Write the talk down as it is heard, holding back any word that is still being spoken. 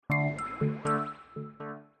This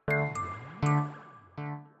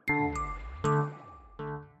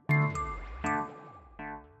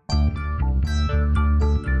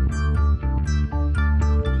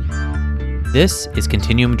is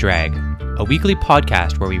Continuum Drag, a weekly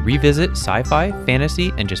podcast where we revisit sci-fi,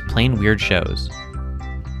 fantasy, and just plain weird shows.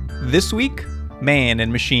 This week, Man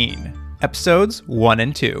and Machine, episodes 1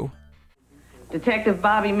 and 2. Detective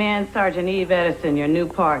Bobby Mann, Sergeant Eve Edison, your new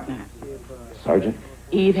partner. Sergeant?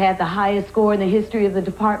 Eve had the highest score in the history of the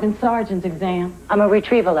department sergeant's exam. I'm a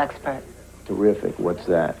retrieval expert. Terrific. What's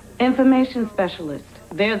that? Information specialist.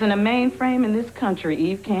 There's a mainframe in this country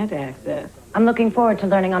Eve can't access. I'm looking forward to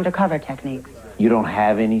learning undercover techniques. You don't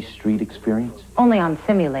have any street experience? Only on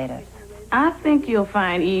simulators. I think you'll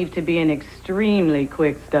find Eve to be an extremely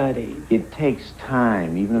quick study. It takes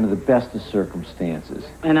time, even under the best of circumstances.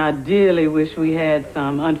 And I dearly wish we had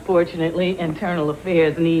some. Unfortunately, internal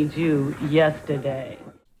affairs needs you yesterday.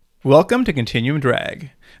 Welcome to Continuum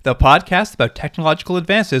Drag, the podcast about technological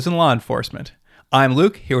advances in law enforcement. I'm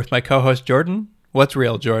Luke, here with my co-host Jordan. What's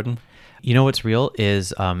real, Jordan? You know what's real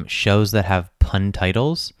is shows that have pun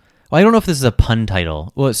titles. Well, I don't know if this is a pun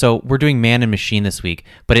title. Well, so we're doing Man and Machine this week,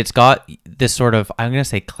 but it's got this sort of, I'm going to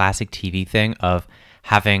say classic TV thing of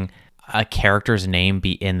having a character's name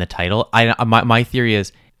be in the title. My theory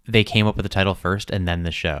is they came up with the title first and then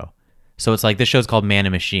the show. So it's like this show's called Man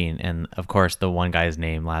and Machine, and of course the one guy's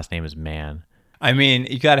last name is Man. I mean,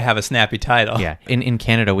 you got to have a snappy title. Yeah. In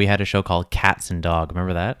Canada, we had a show called Cats and Dog.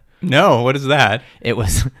 Remember that? No, what is that? I'm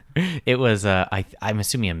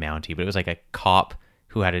assuming a Mountie, but it was like a cop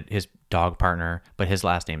who had his dog partner, but his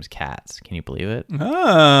last name's Katz. Can you believe it? Oh.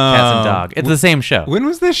 Cats and Dog. It's the same show. When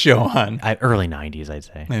was this show on? Early 90s, I'd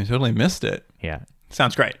say. I totally missed it. Yeah.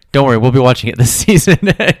 Sounds great. Don't worry, we'll be watching it this season.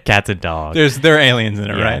 Cats and Dog. There are aliens in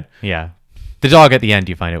it, yeah. right? Yeah. The dog at the end,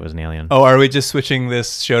 you find it was an alien. Oh, are we just switching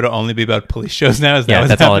this show to only be about police shows now? Is that what's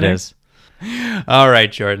that's happening? all it is. All right,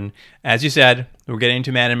 Jordan. As you said, we're getting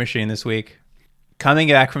into Man and Machine this week. Coming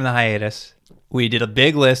back from the hiatus, we did a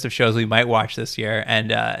big list of shows we might watch this year,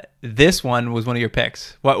 and this one was one of your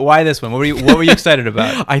picks. Why this one? What were you excited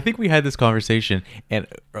about? I think we had this conversation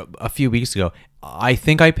a few weeks ago. I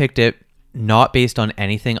think I picked it not based on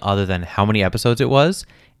anything other than how many episodes it was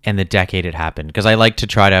and the decade it happened, because I like to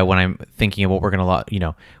try to, when I'm thinking of what we're gonna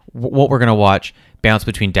watch, bounce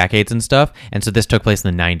between decades and stuff. And so this took place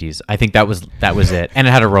in the 90s. I think that was it, and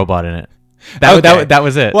it had a robot in it. That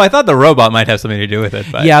was it. Well, I thought the robot might have something to do with it.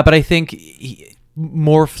 But. Yeah, but I think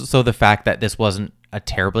more so the fact that this wasn't a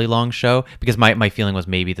terribly long show, because my feeling was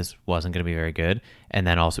maybe this wasn't going to be very good, and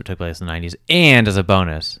then also it took place in the 90s, and as a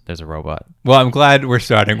bonus, there's a robot. Well, I'm glad we're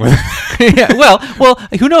starting with yeah, well,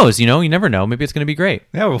 who knows? You never know. Maybe it's going to be great.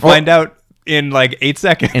 Yeah, we'll find out in like 8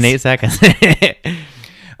 seconds. In 8 seconds.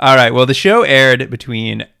 All right, well, the show aired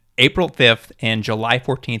between April 5th and July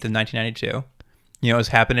 14th of 1992. You know what was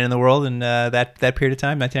happening in the world in that period of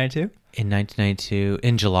time, 1992? In 1992,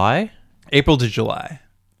 in July? April to July.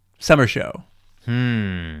 Summer show.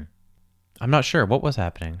 I'm not sure. What was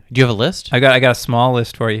happening? Do you have a list? I got a small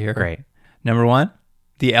list for you here. Great. Number 1,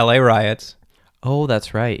 the LA riots. Oh,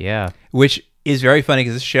 that's right, yeah. Which is very funny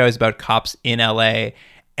because this show is about cops in LA,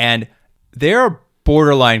 and they're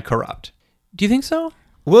borderline corrupt. Do you think so?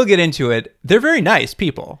 We'll get into it. They're very nice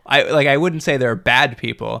people. I wouldn't say they're bad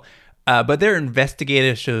people. But their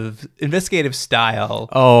investigative style.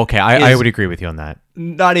 Oh, okay. I would agree with you on that.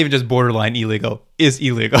 Not even just borderline illegal, is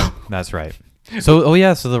illegal. That's right. So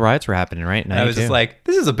the riots were happening, right? 92. I was just like,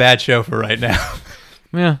 this is a bad show for right now.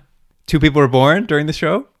 Yeah. 2 people were born during the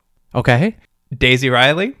show. Okay. Daisy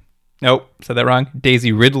Ridley. Nope, said that wrong.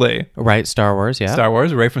 Daisy Ridley. Right, Star Wars, yeah. Star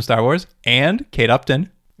Wars, Ray from Star Wars. And Kate Upton.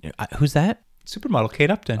 Who's that? Supermodel Kate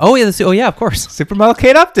Upton. Oh, yeah, of course. Supermodel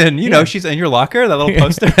Kate Upton. You know, she's in your locker, that little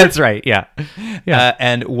poster. That's right, yeah.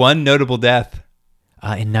 And one notable death.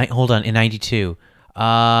 In 92.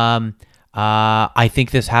 I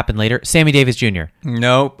think this happened later. Sammy Davis Jr.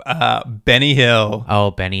 Nope. Benny Hill.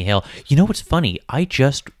 Oh, Benny Hill. You know what's funny? I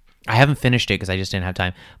haven't finished it because I just didn't have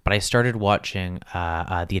time, but I started watching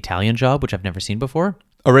The Italian Job, which I've never seen before.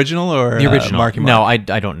 Original or the original? Marky Mark? No, I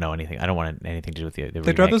don't know anything. I don't want anything to do with the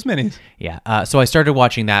They dropped those minis. Yeah. So I started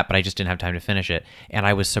watching that, but I just didn't have time to finish it. And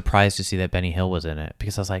I was surprised to see that Benny Hill was in it,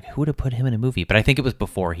 because I was like, who would have put him in a movie? But I think it was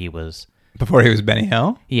before he was... Before he was Benny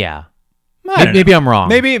Hill? Yeah. Maybe I'm wrong.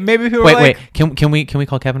 Maybe people wait. Can we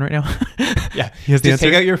call Kevin right now? Yeah. Just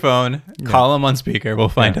take out your phone, call him on speaker. We'll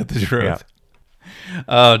find out the truth. Yeah.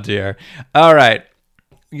 Oh, dear. All right.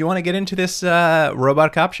 You want to get into this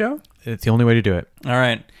robot cop show? It's the only way to do it. All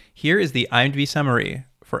right. Here is the IMDb summary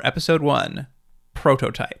for episode 1,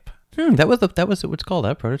 Prototype. That was what it's called,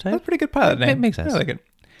 that Prototype? That's a pretty good pilot name. It makes sense. I like it.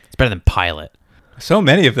 It's better than Pilot. So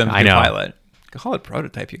many of them I do know. Pilot. Call it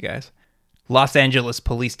Prototype, you guys. Los Angeles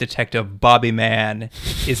police detective Bobby Mann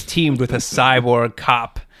is teamed with a cyborg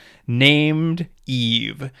cop named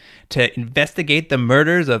Eve to investigate the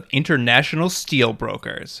murders of international steel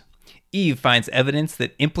brokers. Eve finds evidence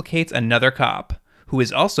that implicates another cop, who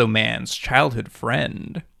is also Mann's childhood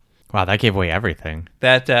friend. Wow, that gave away everything.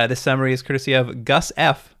 This summary is courtesy of Gus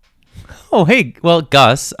F. Oh, hey, well,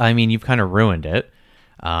 Gus, I mean, you've kind of ruined it.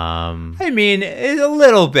 I mean, a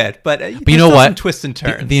little bit, but But you there's know still what? some twists and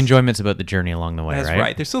turns. The enjoyment's about the journey along the way, That's right?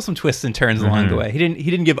 right. There's still some twists and turns along the way. He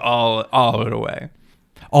didn't give all of it away.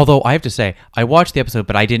 Although I have to say, I watched the episode,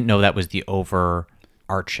 but I didn't know that was the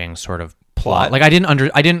overarching sort of plot. Like I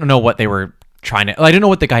didn't know what they were trying to. I didn't know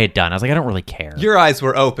what the guy had done. I was like, I don't really care. Your eyes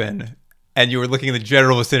were open, and you were looking in the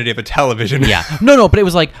general vicinity of a television. Yeah, no, but it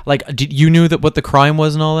was like you knew that what the crime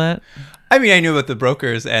was and all that. I mean, I knew about the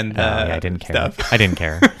brokers and Yeah, I didn't care. stuff. I didn't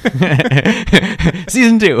care.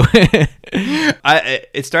 Season 2.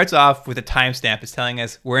 It starts off with a timestamp. It's telling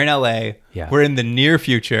us we're in LA. Yeah. We're in the near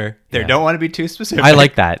future. They Yeah. don't want to be too specific. I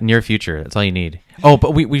like that. Near future. That's all you need. Oh,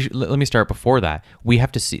 but let me start before that. We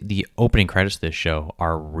have to see the opening credits of this show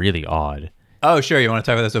are really odd. Oh, sure. You want to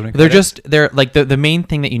talk about this opening? They're like the main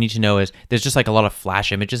thing that you need to know is there's just like a lot of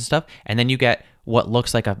flash images and stuff, and then you get what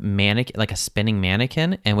looks like a mannequin, like a spinning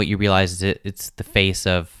mannequin, and what you realize is it's the face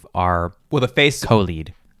of our the face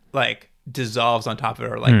co-lead. like dissolves on top of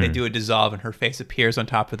her. Like they do a dissolve, and her face appears on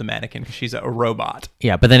top of the mannequin because she's a robot.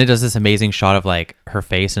 Yeah, but then it does this amazing shot of like her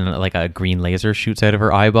face and like a green laser shoots out of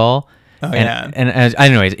her eyeball. Oh, yeah. And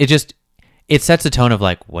anyways, it sets a tone of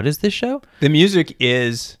like, what is this show? The music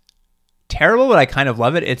is terrible, but I kind of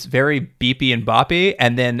love it. It's very beepy and boppy,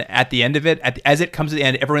 and then at the end of it, as it comes to the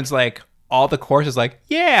end, everyone's like, all the chorus is like,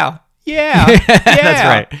 yeah, That's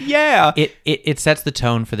right. yeah. It sets the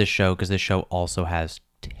tone for the show because the show also has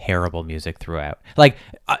terrible music throughout. Like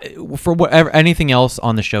for whatever anything else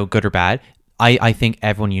on the show, good or bad, I think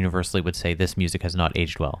everyone universally would say this music has not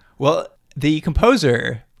aged well. Well, the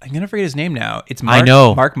composer, I'm gonna forget his name now. It's I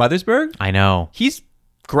know. Mark Mothersbaugh. I know, He's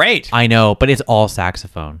great. I know, but it's all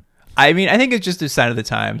saxophone, I mean, I think it's just a sign of the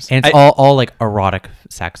times. and it's all like erotic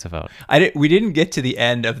saxophone. We didn't get to the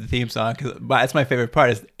end of the theme song because that's my favorite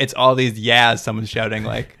part. Is it's all these yeahs someone's shouting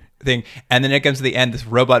like thing, and then it comes to the end. This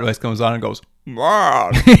robot voice comes on and goes,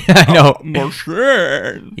 "Man, I know.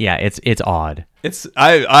 machine." Yeah, it's odd. It's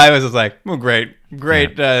I was just like, well, great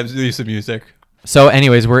use of music. So,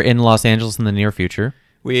 anyways, we're in Los Angeles in the near future.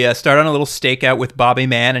 We start on a little stakeout with Bobby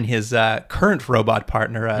Mann and his current robot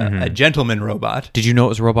partner, a gentleman robot. Did you know it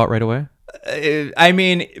was a robot right away? I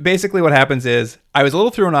mean, basically what happens is I was a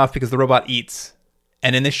little thrown off because the robot eats.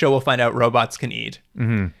 And in this show, we'll find out robots can eat.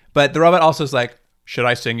 Mm-hmm. But the robot also is like, should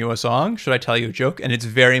I sing you a song? Should I tell you a joke? And it's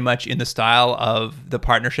very much in the style of The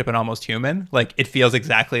Partnership and Almost Human. Like, it feels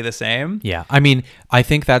exactly the same. Yeah, I mean, I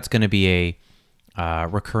think that's going to be a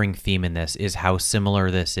recurring theme in this is how similar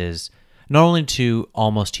this is, not only to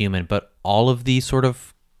Almost Human, but all of the sort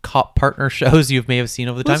of cop partner shows you may have seen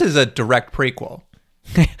over the time. This is a direct prequel.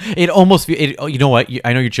 It almost, you know what?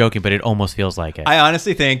 I know you're joking, but it almost feels like it. I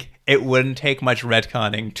honestly think it wouldn't take much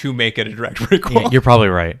retconning to make it a direct prequel. Yeah, you're probably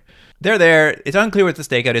right. They're there. It's unclear what the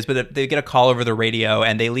stakeout is, but they get a call over the radio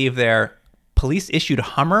and they leave their police-issued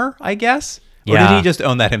Hummer, I guess? Or Yeah. did he just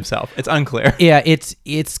own that himself? It's unclear. Yeah,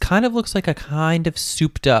 it's kind of looks like a kind of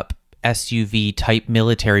souped up SUV type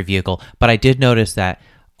military vehicle, but I did notice that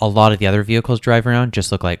a lot of the other vehicles driving around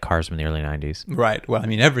just look like cars from the early 90s. Right. Well, I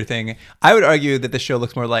mean, everything. I would argue that the show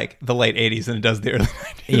looks more like the late 80s than it does the early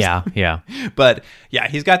 90s. Yeah. But yeah,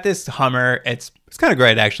 he's got this Hummer. It's kind of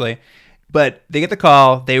great, actually. But they get the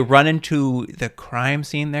call. They run into the crime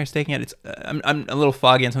scene they're staking at. It's I'm a little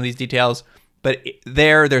foggy on some of these details, but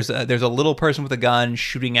there's a little person with a gun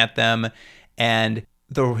shooting at them, and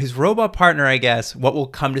his robot partner, I guess, what we'll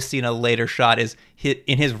come to see in a later shot is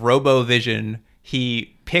in his robo vision,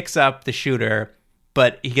 he picks up the shooter,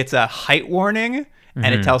 but he gets a height warning,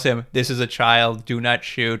 and it tells him, this is a child, do not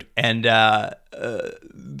shoot, and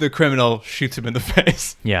the criminal shoots him in the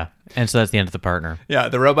face. Yeah. And so that's the end of the partner. Yeah,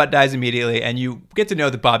 the robot dies immediately, and you get to know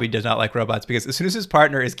that Bobby does not like robots, because as soon as his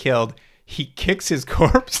partner is killed, he kicks his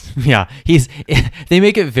corpse. Yeah. They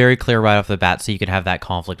make it very clear right off the bat so you can have that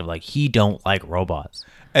conflict of like, he don't like robots.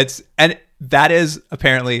 And that is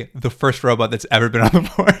apparently the first robot that's ever been on the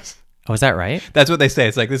Force. Oh, is that right? That's what they say.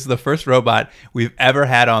 It's like, this is the first robot we've ever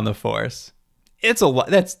had on the Force. It's a lot.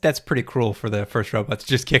 That's pretty cruel for the first robot to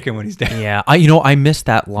just kick him when he's dead. Yeah. I missed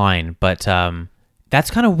that line, but that's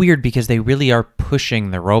kind of weird because they really are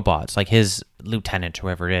pushing the robots, like his lieutenant,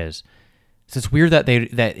 whoever it is. So it's weird that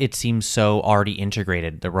it seems so already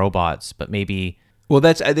integrated, the robots, but maybe... Well,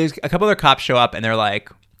 there's a couple other cops show up and they're like,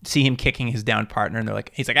 see him kicking his downed partner, and they're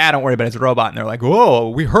like, he's like, don't worry about it, it's a robot. And they're like, whoa,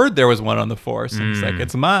 we heard there was one on the force. And he's like,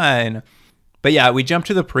 it's mine. But yeah, we jump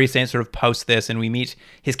to the precinct sort of post this, and we meet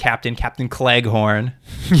his captain, Captain Cleghorn.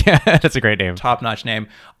 Yeah, that's a great name. Top-notch name.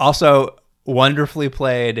 Also wonderfully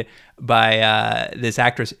played by this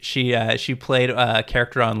actress. She played a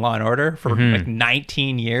character on Law & Order for like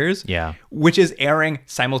 19 years. Yeah. Which is airing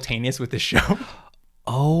simultaneous with this show.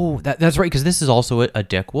 Oh, that's right, because this is also a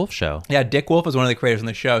Dick Wolf show. Yeah, Dick Wolf is one of the creators on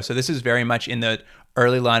the show. So this is very much in the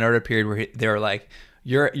early Law & Order period where they were like,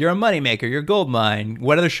 you're a moneymaker, you're a gold mine.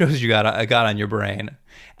 What other shows you got on your brain?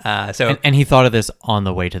 And he thought of this on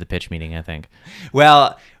the way to the pitch meeting, I think.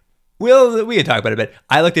 Well, we can talk about it a bit.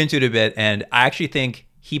 I looked into it a bit, and I actually think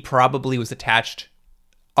he probably was attached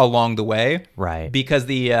along the way. Right. Because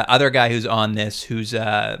the other guy who's on this, who's,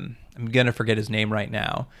 I'm going to forget his name right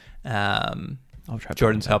now.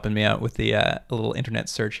 Jordan's helping me out with the little internet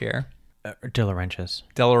search here. De Laurentiis.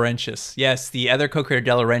 De Laurentiis. Yes, the other co-creator,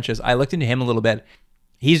 De Laurentiis. I looked into him a little bit.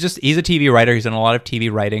 He's a TV writer. He's done a lot of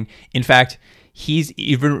TV writing. In fact, he's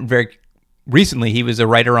even very recently, he was a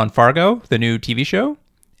writer on Fargo, the new TV show.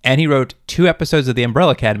 And he wrote 2 episodes of The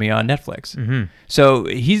Umbrella Academy on Netflix. Mm-hmm. So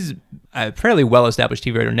he's a fairly well-established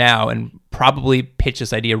TV writer now, and probably pitched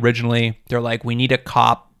this idea originally. They're like, we need a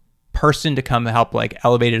cop person to come help like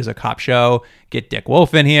elevate it as a cop show. Get Dick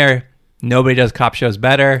Wolf in here. Nobody does cop shows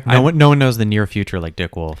better. No one knows the near future like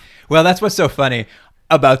Dick Wolf. Well, that's what's so funny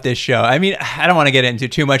about this show. I mean, I don't want to get into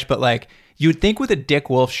too much, but like you'd think with a Dick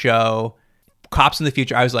Wolf show, cops in the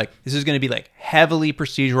future, I was like, this is going to be like heavily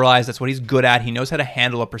proceduralized. That's what he's good at. He knows how to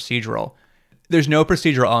handle a procedural. There's no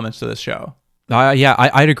procedural elements to this show. Yeah,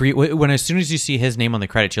 I'd agree. When as soon as you see his name on the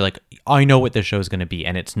credits, you're like, I know what this show is going to be,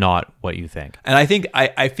 and it's not what you think. And I think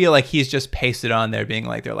I feel like he's just pasted on there, being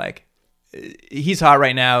like, they're like, he's hot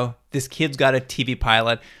right now. This kid's got a TV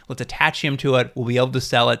pilot. Let's attach him to it. We'll be able to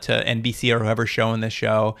sell it to NBC or whoever's showing this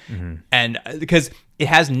show. Mm-hmm. And because it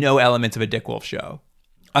has no elements of a Dick Wolf show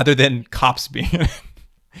other than cops being in it.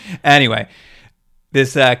 Anyway,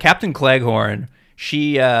 this Captain Cleghorn,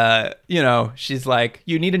 she, she's like,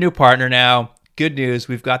 you need a new partner now. Good news.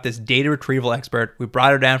 We've got this data retrieval expert. We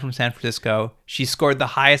brought her down from San Francisco. She scored the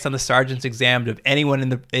highest on the sergeant's exam of anyone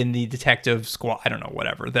in the detective squad. I don't know,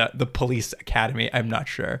 whatever, the police academy. I'm not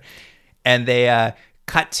sure. And they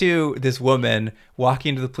cut to this woman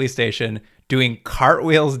walking into the police station doing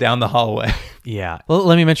cartwheels down the hallway. Yeah. Well,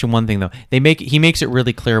 let me mention one thing though. He makes it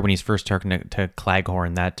really clear when he's first talking to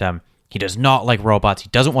Cleghorn that he does not like robots. He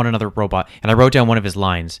doesn't want another robot. And I wrote down one of his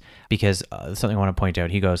lines because something I want to point out.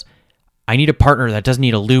 He goes, I need a partner that doesn't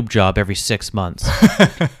need a lube job every 6 months.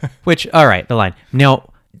 Which, all right, the line.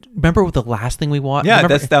 Now, remember what the last thing we watched? Yeah,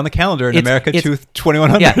 that's down the calendar in America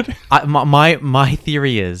 2100. Yeah, my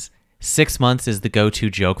theory is 6 months is the go-to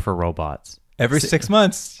joke for robots. Every 6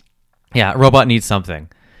 months. Yeah, a robot needs something.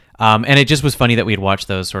 And it just was funny that we'd watched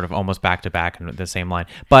those sort of almost back-to-back in the same line.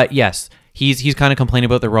 But yes, he's kind of complaining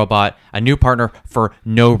about the robot, a new partner for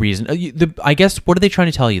no reason. I guess, what are they trying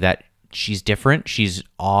to tell you? That she's different, she's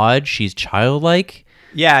odd, she's childlike?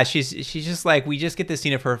 Yeah, she's just like, we just get this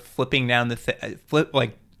scene of her flipping down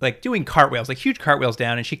like doing cartwheels, like huge cartwheels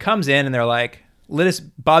down, and she comes in and they're like,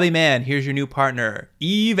 Bobby Mann, here's your new partner,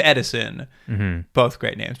 Eve Edison. Mm-hmm. Both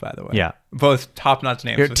great names, by the way. Yeah. Both top-notch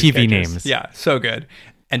names. TV names. Yeah, so good.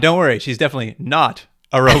 And don't worry, she's definitely not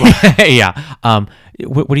a robot. Yeah.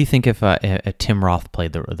 What do you think if Tim Roth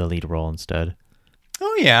played the lead role instead?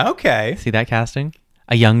 Oh, yeah, okay. See that casting?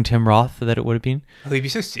 A young Tim Roth that it would have been? Oh, he'd be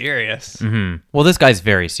so serious. Mm-hmm. Well, this guy's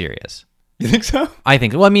very serious. You think so? I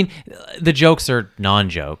think. Well, I mean, the jokes are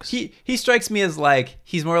non-jokes. He strikes me as like,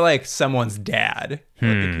 he's more like someone's dad.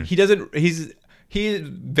 Like, he's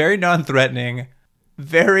very non-threatening,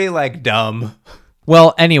 very like dumb.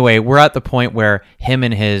 Well, anyway, we're at the point where him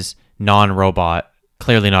and his non-robot,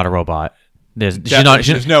 clearly not a robot. There's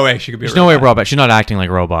no way she could be a robot. There's no way a robot. She's not acting like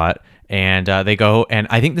a robot. And they go, and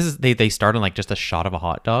I think this is, they start on like just a shot of a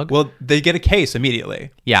hot dog. Well, they get a case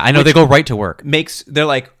immediately. Yeah, I know. They go right to work. They're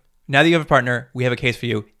like, now that you have a partner, we have a case for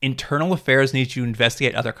you. Internal Affairs needs you to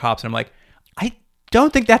investigate other cops. And I'm like, I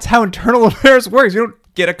don't think that's how Internal Affairs works. You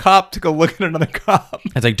don't get a cop to go look at another cop.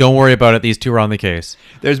 It's like, don't worry about it. These two are on the case.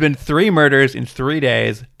 There's been 3 murders in 3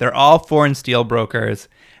 days. They're all foreign steel brokers.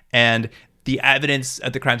 And the evidence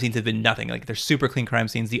at the crime scenes has been nothing. Like, they're super clean crime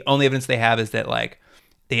scenes. The only evidence they have is that, like,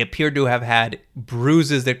 they appeared to have had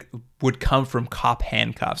bruises that would come from cop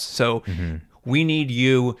handcuffs. So we need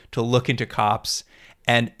you to look into cops.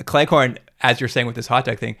 And Cleghorn, as you're saying with this hot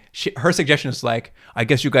dog thing, her suggestion is like, I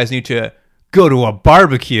guess you guys need to go to a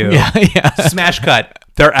barbecue. Yeah. Smash cut.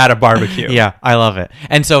 They're at a barbecue. Yeah, I love it.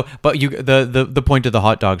 And so, but the point of the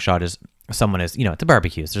hot dog shot is someone is, it's a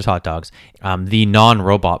barbecue, so there's hot dogs. The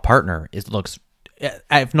non-robot partner looks,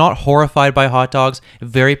 if not horrified by hot dogs,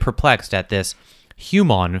 very perplexed at this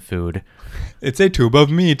human food. It's a tube of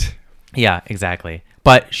meat. Yeah, exactly.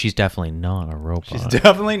 But she's definitely not a robot. She's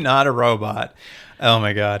definitely not a robot. Oh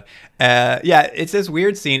my god. Yeah, it's this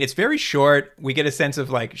weird scene. It's very short. We get a sense of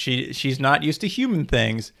like she's not used to human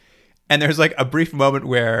things. And there's like a brief moment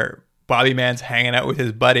where Bobby Man's hanging out with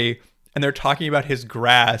his buddy and they're talking about his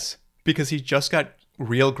grass because he just got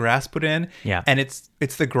real grass put in. Yeah. And it's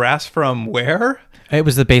the grass from where? It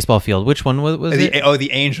was the baseball field. Which one was it? Oh,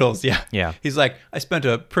 the Angels. Yeah. Yeah. He's like, I spent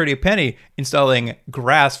a pretty penny installing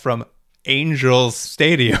grass from Angels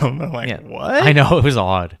Stadium. I'm like, Yeah. what? I know, it was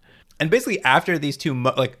odd. And basically after these two,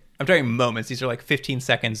 I'm talking moments, these are like 15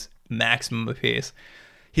 seconds maximum apiece.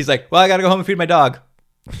 He's like, well, I got to go home and feed my dog.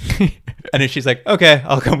 And then she's like, okay,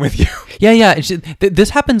 I'll come with you. Yeah.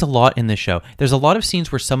 This happens a lot in this show. There's a lot of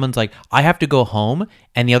scenes where someone's like, I have to go home.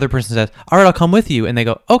 And the other person says, all right, I'll come with you. And they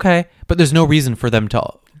go, okay. But there's no reason for them to.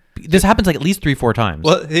 This happens like at least 3-4 times.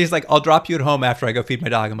 Well, he's like, I'll drop you at home after I go feed my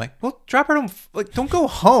dog. I'm like, well, drop her at home. Like, don't go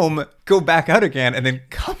home, go back out again, and then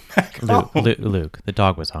come back home. Luke, the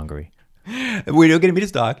dog was hungry. We do get to meet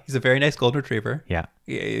his dog. He's a very nice golden retriever. Yeah.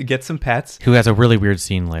 Get some pets. Who has a really weird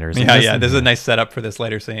scene later. So Yeah. This is a nice setup for this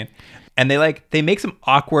later scene. And they make some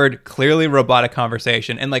awkward, clearly robotic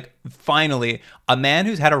conversation. And like finally, a man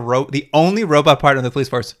who's had the only robot partner in the police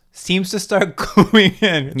force seems to start cluing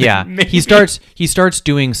in. Yeah. Maybe. He starts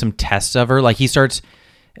doing some tests of her. Like he starts,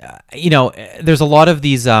 there's a lot of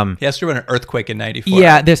these. He has to run an earthquake in 94.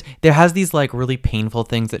 Yeah. There has these like really painful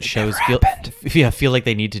things that shows feel like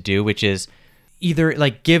they need to do, which is either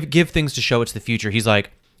like give things to show it's the future. He's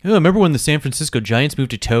like, oh, remember when the San Francisco Giants moved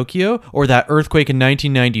to Tokyo, or that earthquake in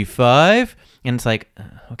 1995? And it's like,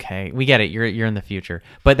 okay, we get it. You're in the future.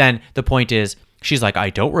 But then the point is, she's like, I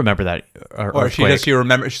don't remember that earthquake. Or she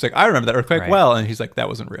remembers. She's like, I remember that earthquake well, and he's like, that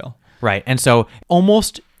wasn't real. Right. And so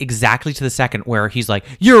almost exactly to the second where he's like,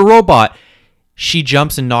 you're a robot, she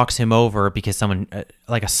jumps and knocks him over because someone,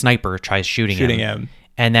 like a sniper, tries shooting him.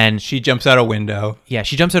 And then She jumps out a window. yeah,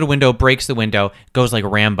 she jumps out a window, breaks the window, goes like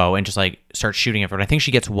Rambo, and just like starts shooting everyone. I think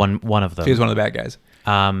she gets one of them. She's one of the bad guys.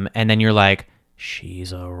 And then you're like,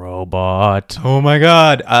 she's a robot. Oh my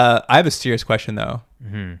god. I have a serious question though.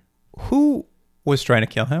 Mm-hmm. Who was trying to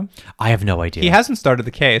kill him? I have no idea. He hasn't started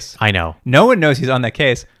the case. I know. No one knows he's on that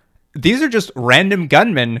case. These are just random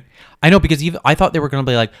gunmen. I know, because I thought they were going to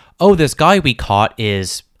be like, oh, this guy we caught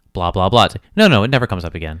is blah, blah, blah. It's like, no, it never comes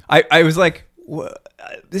up again. I was like,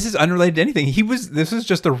 this is unrelated to anything. This was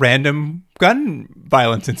just a random gun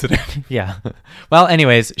violence incident. Yeah. Well,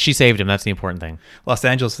 anyways, she saved him. That's the important thing. Los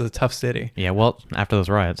Angeles is a tough city. Yeah, well, after those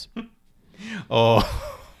riots. Oh,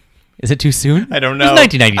 Is it too soon? I don't know. It was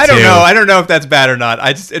 1992. I don't know. I don't know if that's bad or not.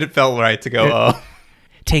 It felt right to go, oh.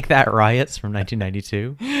 Take That riots from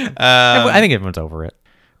 1992. I think everyone's over it.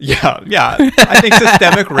 Yeah. I think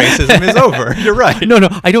systemic racism is over. You're right. No,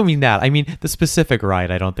 I don't mean that. I mean the specific riot.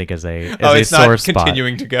 I don't think is a it's sore not spot.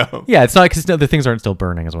 continuing to go. Yeah, it's not because the things aren't still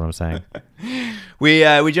burning. Is what I'm saying.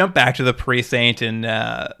 We jump back to the precinct, and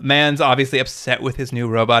Man's obviously upset with his new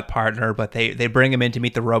robot partner, but they bring him in to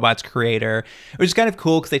meet the robot's creator, which is kind of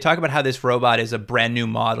cool because they talk about how this robot is a brand new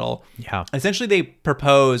model. Yeah. Essentially, they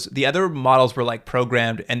propose the other models were like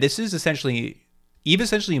programmed, and this is essentially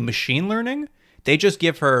machine learning. They just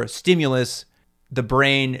give her stimulus, the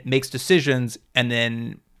brain makes decisions, and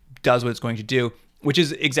then does what it's going to do, which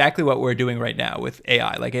is exactly what we're doing right now with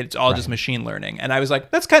AI. Like, it's all just machine learning. And I was like,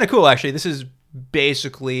 that's kind of cool, actually. This is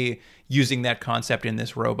basically using that concept in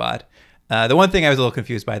this robot. The one thing I was a little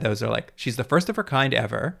confused by, though, is they're like, she's the first of her kind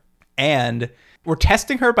ever, and we're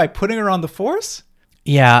testing her by putting her on the Force?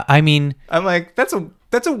 Yeah, I mean, I'm like, that's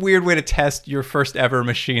a weird way to test your first ever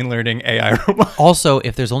machine learning AI robot. also,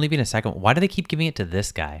 if there's only been a second, why do they keep giving it to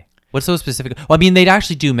this guy? What's so specific? Well, I mean, they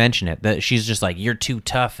actually do mention it, that she's just like, you're too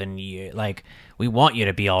tough, and we want you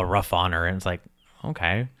to be all rough on her. And it's like,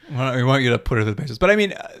 okay. Well, we want you to put her to the basis. But I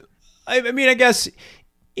mean, I guess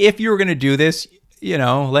if you were going to do this,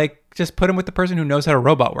 like, just put him with the person who knows how a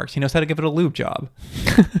robot works. He knows how to give it a lube job.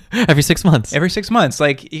 Every 6 months. Every 6 months.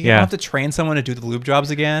 Like, you Yeah. don't have to train someone to do the lube jobs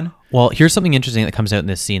again. Well, here's something interesting that comes out in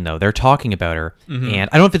this scene, though. They're talking about her, and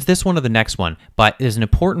I don't know if it's this one or the next one, but there's an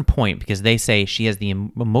important point because they say she has the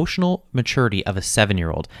emotional maturity of a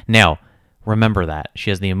 7-year-old. Now, remember that. She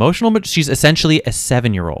has the she's essentially a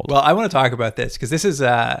 7-year-old. Well, I want to talk about this because this is,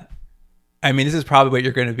 this is probably what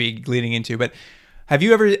you're going to be leading into, but Have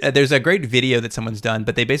you ever? There's a great video that someone's done,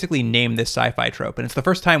 but they basically named this sci-fi trope, and it's the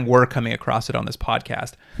first time we're coming across it on this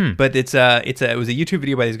podcast. But it was a YouTube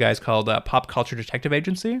video by these guys called Pop Culture Detective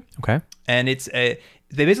Agency, Okay. and they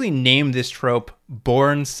basically named this trope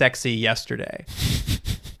 "Born Sexy Yesterday,"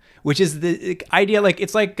 which is the idea. Like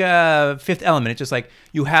it's like Fifth Element. It's just like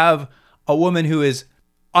you have a woman who is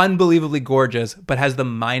unbelievably gorgeous, but has the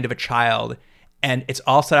mind of a child, and it's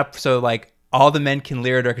all set up so like. All the men can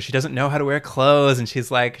leer at her because she doesn't know how to wear clothes, and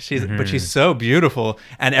but she's so beautiful,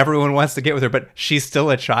 and everyone wants to get with her, but she's still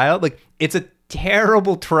a child. Like it's a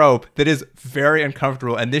terrible trope that is very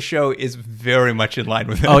uncomfortable, and this show is very much in line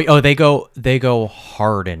with it. Oh, they go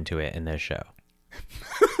hard into it in this show.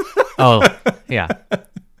 Oh, yeah.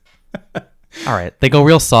 All right, they go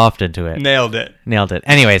real soft into it. Nailed it.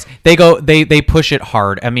 Anyways, they push it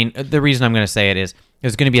hard. I mean, the reason I'm going to say it is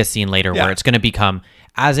there's going to be a scene later where it's going to become,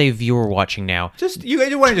 as a viewer watching now.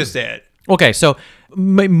 You want to just say it. Okay, so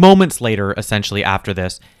moments later, essentially after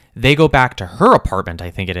this, they go back to her apartment,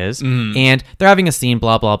 I think it is, and they're having a scene,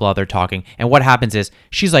 blah, blah, blah, they're talking, and what happens is,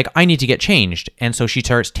 she's like, I need to get changed, and so she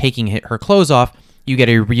starts taking her clothes off. You get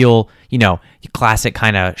a real, classic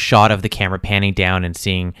kind of shot of the camera panning down and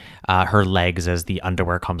seeing her legs as the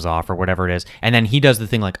underwear comes off or whatever it is, and then he does the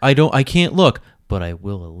thing like, I can't look, but I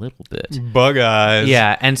will a little bit. Bug eyes.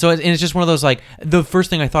 Yeah, and so it's just one of those, like, the first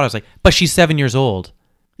thing I thought, I was like, but she's 7 years old.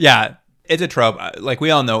 Yeah, it's a trope. Like,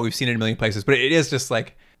 we all know, we've seen it in a million places, but it is just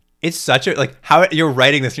like, it's such a, like, how you're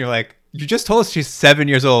writing this and you're like, you just told us she's 7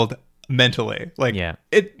 years old mentally. Like, yeah.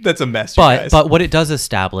 That's a mess, you guys. But what it does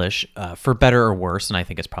establish, for better or worse, and I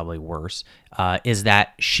think it's probably worse, is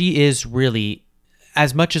that she is really,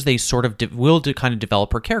 as much as they sort of will kind of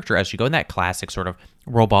develop her character as you go in that classic sort of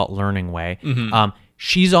robot learning way,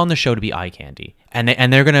 she's on the show to be eye candy, and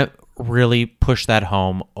they're gonna really push that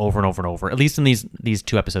home over and over and over. At least in these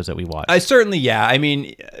 2 episodes that we watched. Certainly, yeah. I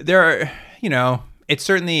mean, there are, it's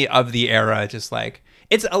certainly of the era. Just like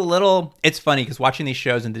it's funny because watching these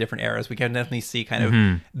shows in the different eras, we can definitely see kind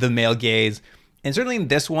of the male gaze, and certainly in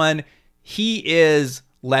this one, he is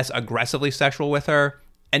less aggressively sexual with her.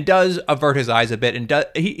 And does avert his eyes a bit, and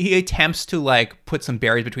he attempts to like put some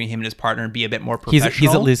barriers between him and his partner and be a bit more professional.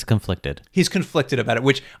 He's at least conflicted. He's conflicted about it,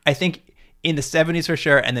 which I think in the 70s for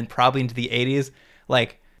sure, and then probably into the 80s,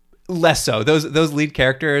 like less so. Those lead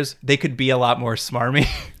characters, they could be a lot more smarmy,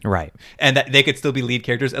 right? And that they could still be lead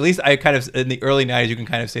characters. At least I kind of in the early 90s, you can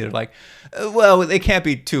kind of say they're like, well, they can't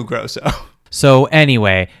be too gross. So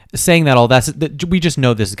anyway, saying that we just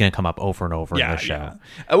know this is going to come up over and over in the show.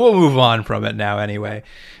 Yeah. We'll move on from it now anyway.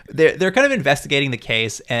 They're kind of investigating the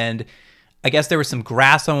case, and I guess there was some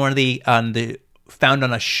grass on found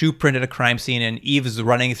on a shoe print at a crime scene, and Eve is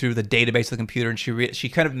running through the database of the computer, and she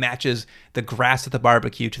kind of matches the grass at the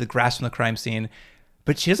barbecue to the grass from the crime scene,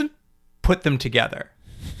 but she doesn't put them together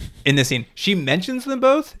in this scene. She mentions them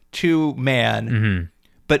both to Man,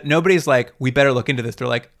 but nobody's like, we better look into this. They're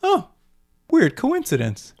like, oh, weird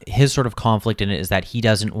coincidence. His sort of conflict in it is that he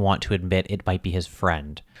doesn't want to admit it might be his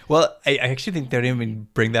friend. Well, I actually think they didn't even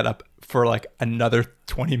bring that up for like another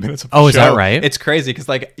 20 minutes of the show. Oh, is that right? It's crazy because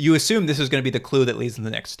like you assume this is going to be the clue that leads to the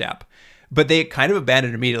next step, but they kind of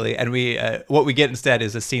abandoned it immediately. And what we get instead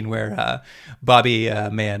is a scene where Bobby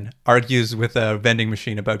Man argues with a vending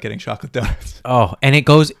machine about getting chocolate donuts. Oh, and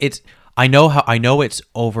I know it's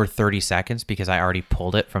over 30 seconds because I already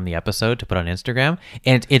pulled it from the episode to put on Instagram,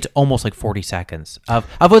 and it's almost like 40 seconds of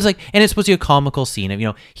what's like, and it's supposed to be a comical scene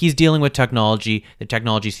of, he's dealing with technology. The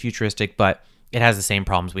technology's futuristic, but it has the same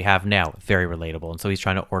problems we have now. Very relatable. And so he's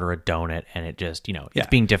trying to order a donut, and it just, it's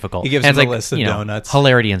being difficult. He gives him a list of donuts.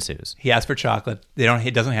 Hilarity ensues. He asks for chocolate.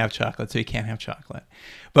 He doesn't have chocolate, so he can't have chocolate.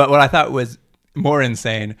 But what I thought was more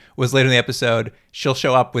insane was later in the episode, she'll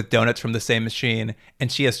show up with donuts from the same machine, and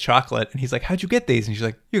she has chocolate, and he's like, how'd you get these? And she's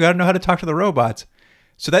like, you gotta know how to talk to the robots.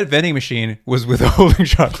 So that vending machine was withholding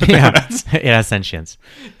chocolate donuts. It has sentience.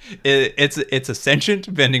 It's a sentient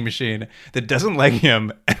vending machine that doesn't like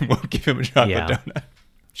him and won't give him a chocolate donut.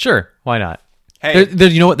 Sure, why not? Hey,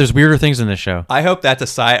 you know what? There's weirder things in this show. I hope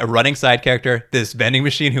that's a running side character, this vending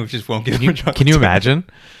machine who just won't give him a chocolate donut. Can you imagine?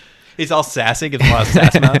 He's all sassy, gives him a lot of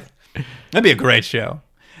sass mouth. That'd be a great show.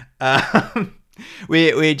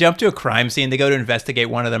 We jump to a crime scene. They go to investigate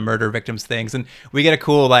one of the murder victims' things, and we get a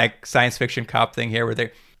cool like science fiction cop thing here where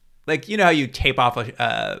they're like, how you tape off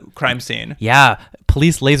a crime scene. Yeah,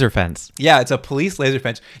 police laser fence. Yeah, it's a police laser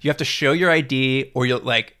fence. You have to show your ID, or you'll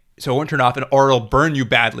so it won't turn off, or it'll burn you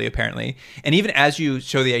badly apparently. And even as you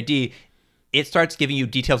show the ID, it starts giving you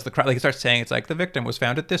details of the crime. Like it starts saying it's like the victim was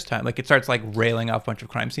found at this time. Like it starts like railing off a bunch of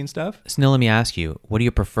crime scene stuff. So now let me ask you, what do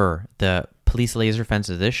you prefer? The police laser fence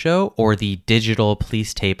of this show or the digital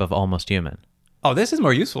police tape of Almost Human? Oh, this is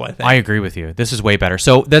more useful, I think. I agree with you. This is way better.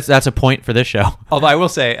 So that's a point for this show. Although I will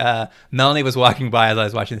say, Melanie was walking by as I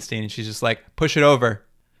was watching the scene, and she's just like, push it over.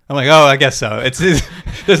 I'm like, oh, I guess so.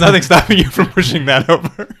 There's nothing stopping you from pushing that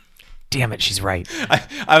over. Damn it, she's right.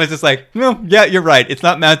 I was just like, no, yeah, you're right. It's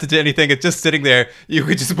not mounted to anything. It's just sitting there. You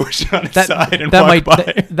could just push it on its side and walk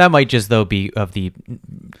by. That might just, though, be of the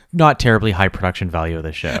not terribly high production value of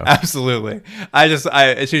the show. Absolutely. As soon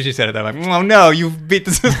as she said it, I'm like, oh, no, you've beat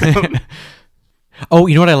the system. Oh,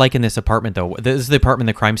 you know what I like in this apartment, though? This is the apartment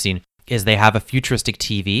in the crime scene, is they have a futuristic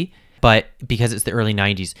TV, but because it's the early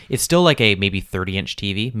 90s, it's still like a maybe 30-inch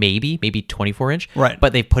TV, maybe 24-inch. Right.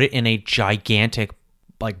 But they put it in a gigantic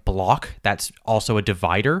like block that's also a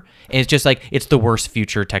divider, and it's just like it's the worst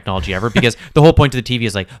future technology ever, because the whole point of the TV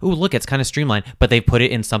is like, oh, look, it's kind of streamlined, but they put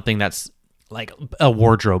it in something that's like a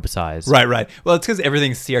wardrobe size. Right. Well, it's because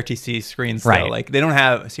everything's CRTC screens. Right. So, like, they don't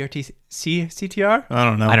have CTR? I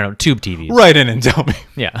don't know. Tube TVs. Write in and tell me.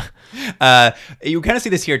 Yeah. You kind of see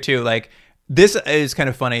this here too. Like, this is kind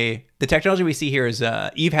of funny. The technology we see here is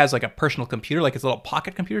Eve has like a personal computer, like it's a little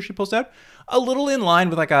pocket computer she pulls out, a little in line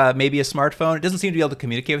with like maybe a smartphone. It doesn't seem to be able to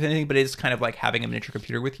communicate with anything, but it's kind of like having a miniature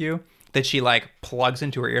computer with you that she like plugs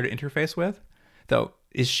into her ear to interface with. Though,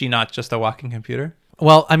 is she not just a walking computer?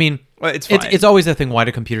 Well, I mean, it's fine. It's always a thing. Why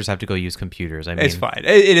do computers have to go use computers? I mean, It's fine.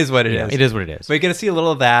 It is what it is. It is what it is. We get to see a little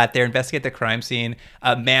of that. They investigate the crime scene.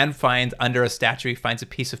 A man finds under a statue, he finds a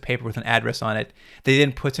piece of paper with an address on it. They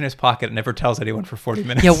then puts in his pocket and never tells anyone for 40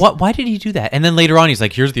 minutes. Yeah, why did he do that? And then later on, he's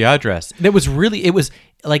like, here's the address. It was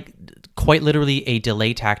like quite literally a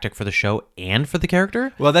delay tactic for the show and for the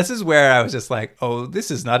character. Well, this is where I was just like, oh, this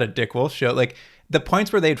is not a Dick Wolf show. Like, the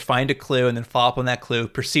points where they'd find a clue and then follow up on that clue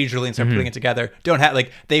procedurally and start putting it together don't have,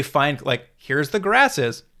 like, they find, like, here's the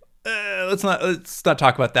grasses. Let's not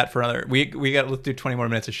talk about that for another. Let's do 20 more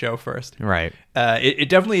minutes of show first. Right. It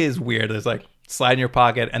definitely is weird. It's like, slide in your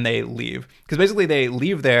pocket and they leave. Because basically they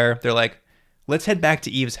leave there. They're like, let's head back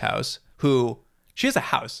to Eve's house, she has a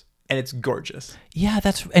house. And it's gorgeous. Yeah,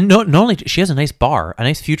 and not only she has a nice bar, a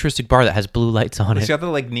nice futuristic bar that has blue lights on it. It's got the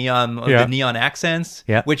like the neon accents.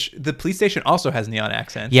 Yeah. Which the police station also has neon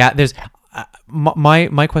accents. Yeah, there's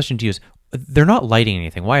my question to you is, they're not lighting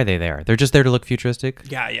anything. Why are they there? They're just there to look futuristic.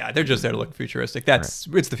 Yeah. They're just there to look futuristic. It's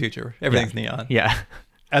the future. Everything's neon. Yeah.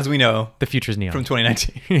 As we know, The future's neon. from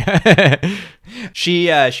 2019. She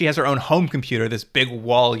has her own home computer, this big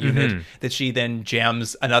wall unit that she then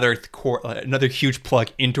jams another huge plug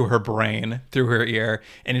into her brain through her ear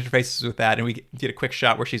and interfaces with that. And we get a quick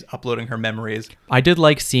shot where she's uploading her memories. I did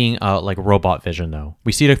like seeing like robot vision though.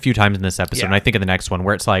 We see it a few times in this episode, Yeah. and I think in the next one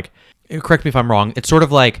where it's like, correct me if I'm wrong, it's sort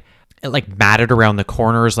of like matted around the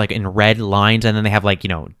corners, like in red lines, and then they have like,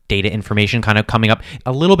 data information kind of coming up,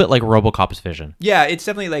 a little bit like RoboCop's vision. Yeah, it's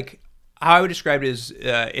definitely like, how I would describe it is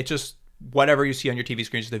it's just whatever you see on your TV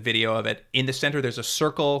screen is the video of it. In the center, there's a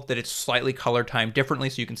circle that it's slightly color timed differently,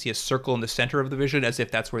 so you can see a circle in the center of the vision as if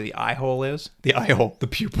that's where the eye hole is. The eye hole, the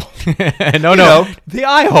pupil. No, the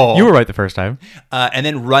eye hole. you were right the first time. And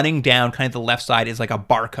then running down kind of the left side is like a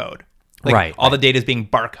barcode. Like Right, all the data is being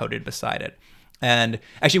barcoded beside it. And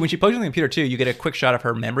actually, when she plugs in the computer too, you get a quick shot of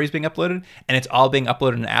her memories being uploaded, and it's all being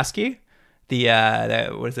uploaded in ASCII.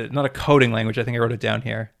 What is it? Not a coding language. I think I wrote it down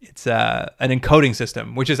here. It's an encoding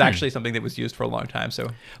system, which is actually something that was used for a long time. So,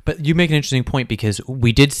 But you make an interesting point, because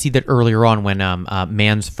we did see that earlier on when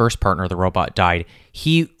Man's first partner, the robot, died.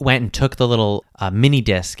 He went and took the little mini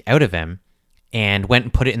disc out of him and went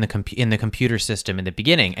and put it in the computer system in the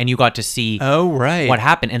beginning, and you got to see what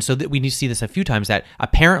happened. And so we need to see this a few times, that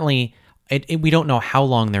apparently we don't know how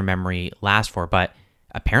long their memory lasts for, but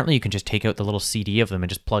apparently you can just take out the little CD of them and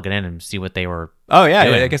just plug it in and see what they were. Oh yeah,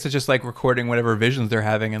 doing. I guess it's just like recording whatever visions they're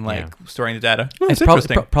having and like storing the data. It's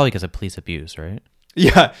interesting. probably because of police abuse, right?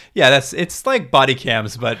 Yeah. It's like body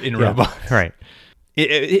cams, but in robots. Right.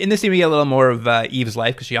 In this scene, we get a little more of Eve's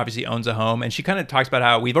life, because she obviously owns a home, and she kind of talks about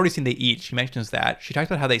how we've already seen they eat. She mentions that. She talks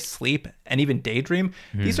about how they sleep and even daydream.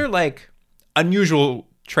 These are like unusual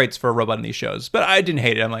traits for a robot in these shows, but I didn't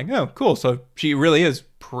hate it. I'm like, oh, cool. So she really is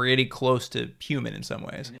pretty close to human in some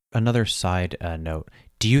ways. Another side note.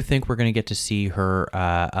 Do you think we're going to get to see her,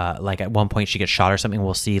 like at one point she gets shot or something,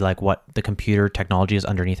 we'll see like what the computer technology is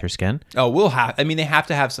underneath her skin? Oh, they have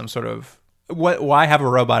to have some sort of, why have a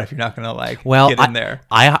robot if you're not going to like get in there?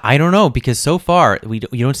 I don't know, because so far you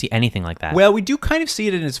don't see anything like that. Well, we do kind of see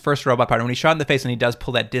it in his first robot part. When he's shot in the face and he does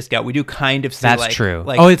pull that disc out, we do kind of see That's true.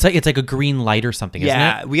 It's like a green light or something, isn't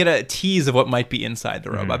it? We get a tease of what might be inside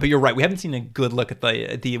the robot. But you're right, we haven't seen a good look at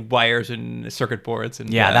the wires and circuit boards and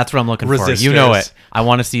that's what I'm looking for. You know it. I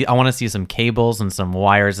want to see some cables and some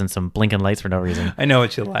wires and some blinking lights for no reason. I know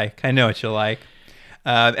what you like.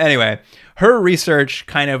 Anyway, her research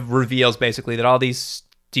kind of reveals basically that all these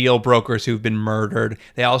steel brokers who've been murdered,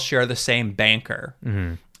 they all share the same banker.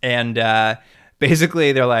 And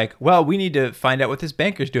basically they're like, well, we need to find out what this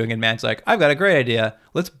banker's doing. And Man's like, I've got a great idea.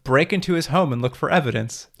 Let's break into his home and look for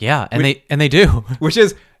evidence. Yeah, and they do. Which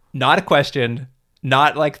is not a question,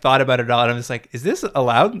 not like thought about it at all. And I'm just like, is this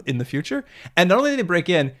allowed in the future? And not only do they break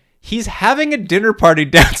in, he's having a dinner party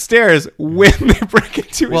downstairs when they break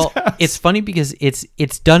into his house. It's funny because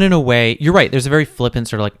it's done in a way, you're right, there's a very flippant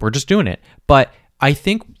sort of like, we're just doing it. But I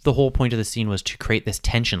think the whole point of the scene was to create this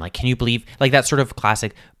tension. Like, can you believe, like that sort of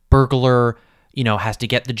classic burglar, has to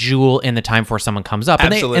get the jewel in the time before someone comes up.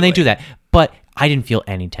 And they do that. But I didn't feel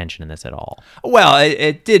any tension in this at all. Well,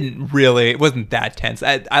 it didn't really. It wasn't that tense.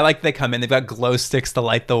 I like they come in. They've got glow sticks to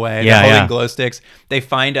light the way. They're holding glow sticks. They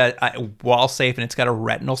find a wall safe, and it's got a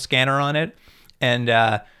retinal scanner on it. And,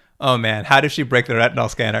 oh, man, how does she break the retinal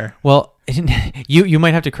scanner? Well, you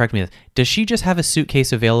might have to correct me. Does she just have a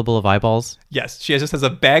suitcase available of eyeballs? Yes, she just has a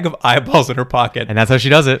bag of eyeballs in her pocket. And that's how she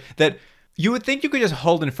does it. That you would think you could just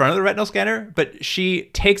hold in front of the retinal scanner, but she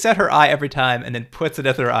takes out her eye every time and then puts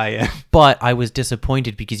another eye in. But I was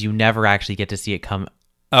disappointed because you never actually get to see it come.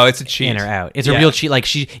 Oh, it's a cheat. In or out. It's a real cheat. Like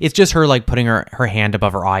it's just her like putting her hand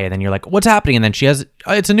above her eye, and then you're like, what's happening? And then she has,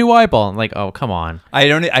 it's a new eyeball. I'm like, oh, come on. I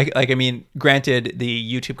mean, granted,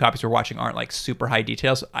 the YouTube copies we're watching aren't like super high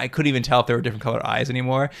details. I couldn't even tell if there were different color eyes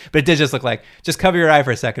anymore, but it did just look like, just cover your eye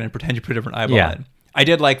for a second and pretend you put a different eyeball in. I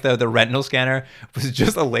did like though the retinal scanner was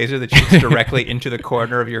just a laser that shoots directly into the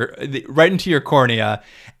corner of right into your cornea,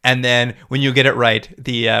 and then when you get it right,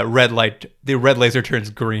 the red laser turns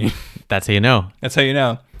green. That's how you know. That's how you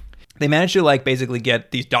know. They managed to like basically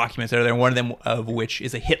get these documents that are there. One of them of which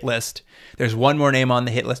is a hit list. There's one more name on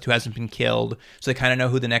the hit list who hasn't been killed, so they kind of know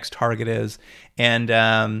who the next target is,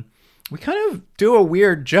 and we kind of do a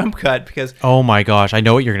weird jump cut because... Oh my gosh, I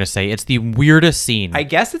know what you're going to say. It's the weirdest scene. I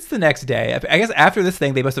guess it's the next day. I guess after this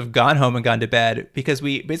thing, they must have gone home and gone to bed because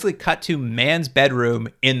we basically cut to Man's bedroom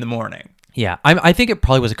in the morning. Yeah, I think it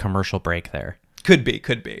probably was a commercial break there. Could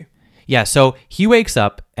be. Yeah, so he wakes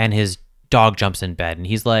up and his dog jumps in bed and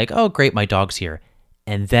he's like, oh great, my dog's here.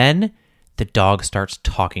 And then the dog starts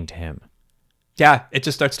talking to him. Yeah, it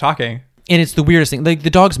just starts talking. And it's the weirdest thing. Like the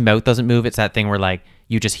dog's mouth doesn't move. It's that thing where like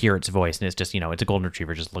you just hear its voice and it's just, it's a golden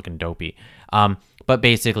retriever just looking dopey. But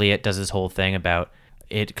basically it does this whole thing about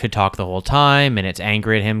it could talk the whole time and it's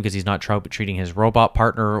angry at him because he's not treating his robot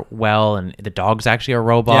partner well, and the dog's actually a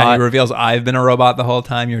robot. Yeah, he reveals, I've been a robot the whole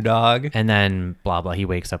time, your dog. And then blah, blah, he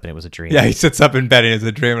wakes up and it was a dream. Yeah, he sits up in bed and it's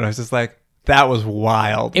a dream, and I was just like, that was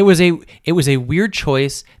wild. It was a weird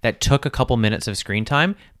choice that took a couple minutes of screen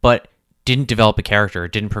time, but didn't develop a character,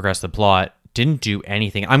 didn't progress the plot, didn't do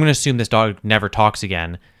anything. I'm going to assume this dog never talks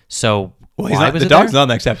again. So the dog's not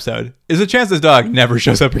next episode. There's a chance this dog never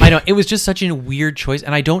shows up again. I know. It was just such a weird choice,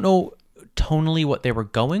 and I don't know tonally what they were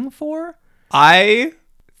going for. I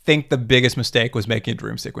think the biggest mistake was making a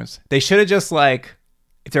dream sequence. They should have just like,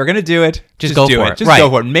 if they're going to do it, just go for it. Just go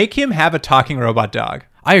for it. Make him have a talking robot dog.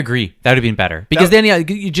 I agree. That would have been better. Because then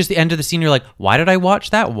you just the end of the scene, you're like, why did I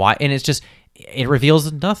watch that? Why? And it's just... It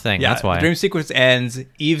reveals nothing. Yeah, that's why. The dream sequence ends.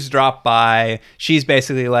 Eve's dropped by. She's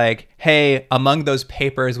basically like, hey, among those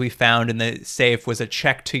papers we found in the safe was a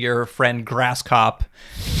check to your friend Grasscop,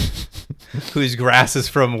 whose grass is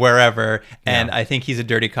from wherever, and I think he's a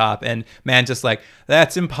dirty cop. And Man's just like,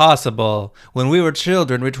 that's impossible. When we were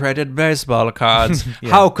children, we traded baseball cards.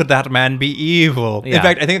 How could that man be evil? In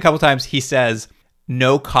fact, I think a couple times he says,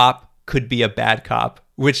 no cop could be a bad cop.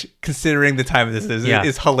 Which, considering the time of this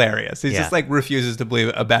is hilarious. He just like refuses to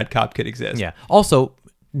believe a bad cop could exist. Yeah. Also,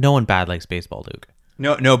 no one bad likes baseball, Duke.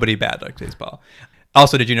 Nobody bad likes baseball.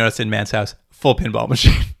 Also, did you notice in Man's house, full pinball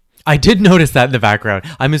machine? I did notice that in the background.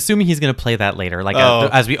 I'm assuming he's going to play that later, like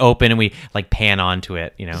as we open and we like pan onto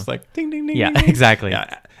it. Just like ding ding ding. Yeah, ding. exactly.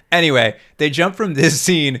 Yeah. Anyway, they jump from this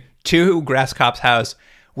scene to Grasscop's house,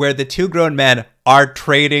 where the two grown men are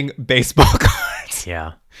trading baseball cards.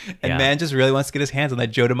 Yeah. And Man just really wants to get his hands on that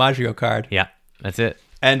Joe DiMaggio card. Yeah, that's it.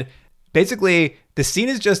 And basically, the scene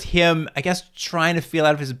is just him, I guess, trying to feel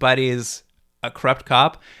out if his buddy is a corrupt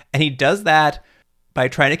cop. And he does that by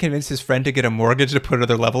trying to convince his friend to get a mortgage to put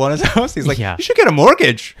another level on his house. He's like, you should get a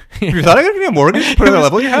mortgage. You thought I could get a mortgage to put another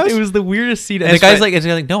level on your house? It was the weirdest scene. And the guy's like, no,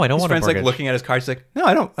 I don't want a mortgage. His friend's like looking at his card. He's like, no,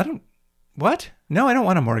 I don't. What? No, I don't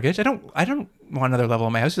want a mortgage. I don't want another level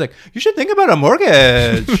on my house. He's like, you should think about a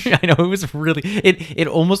mortgage. I know, it was really, it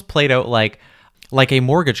almost played out like like a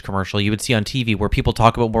mortgage commercial you would see on TV where people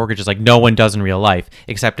talk about mortgages like no one does in real life,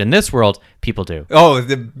 except in this world, people do. Oh,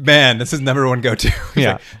 man, this is number one go-to.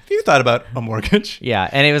 Yeah. Like, have you thought about a mortgage? Yeah,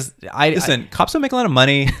 and it was Listen, cops don't make a lot of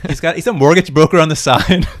money. He's a mortgage broker on the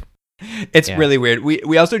side. It's really weird.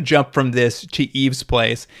 We also jump from this to Eve's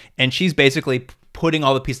place, and she's basically putting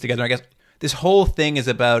all the pieces together. I guess this whole thing is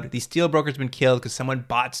about these steel brokers have been killed because someone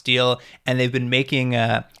bought steel, and they've been making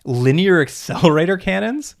linear accelerator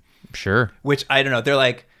cannons, Sure. which I don't know. They're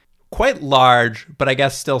like quite large, but I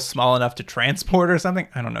guess still small enough to transport or something.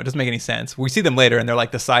 I don't know. It doesn't make any sense. We see them later, and they're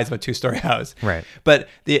like the size of a 2-story house. Right. But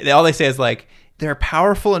all they say is like, they're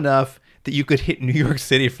powerful enough that you could hit New York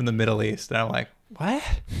City from the Middle East. And I'm like, what?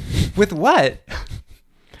 With what?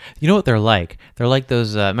 You know what they're like? They're like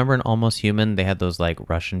those. Remember in Almost Human, they had those like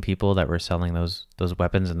Russian people that were selling those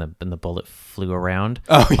weapons, and the bullet flew around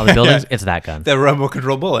on the buildings. It's that gun. The remote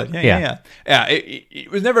control bullet. Yeah. Yeah.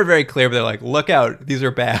 It was never very clear, but they're like, look out, these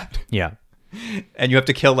are bad. Yeah. And you have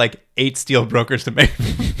to kill like 8 steel brokers to make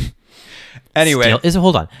them. Anyway.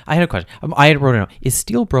 Hold on. I had a question. I had wrote it down. Is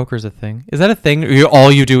steel brokers a thing? Is that a thing?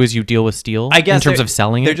 All you do is you deal with steel? I guess in terms of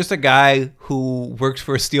selling they're it? just a guy who works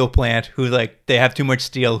for a steel plant who like they have too much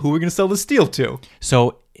steel. Who are we going to sell the steel to?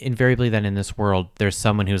 So invariably then in this world, there's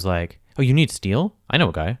someone who's like, oh, you need steel? I know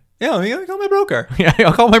a guy. Yeah, let me call my broker. Yeah,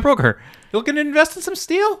 I'll call my broker. You looking to invest in some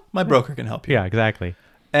steel? My broker can help you. Yeah, exactly.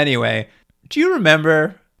 Anyway, do you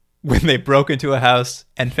remember when they broke into a house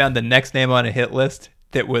and found the next name on a hit list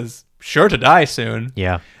that was sure to die soon?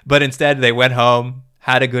 Yeah. But instead they went home,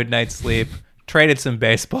 had a good night's sleep, traded some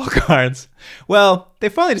baseball cards. Well, they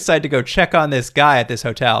finally decided to go check on this guy at this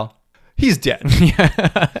hotel. He's dead.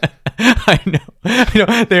 I know.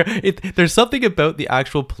 There's something about the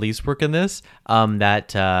actual police work in this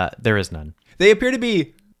that there is none. They appear to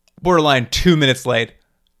be borderline 2 minutes late.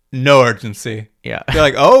 No urgency. Yeah. They're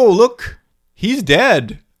like, oh, look, he's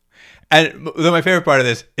dead. And my favorite part of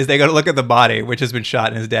this is they go to look at the body, which has been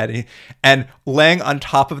shot and is dead. And laying on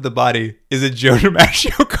top of the body is a Joe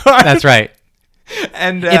DiMaggio card. That's right.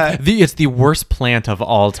 And It's the worst plant of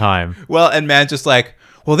all time. well, and man's just like,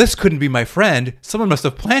 well, this couldn't be my friend. Someone must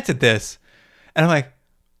have planted this. And I'm like,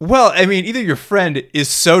 well, I mean, either your friend is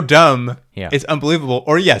so dumb, it's unbelievable,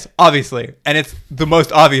 or yes, obviously. And it's the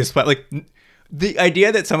most obvious plant. Like, the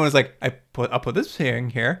idea that someone was like, I'll put this thing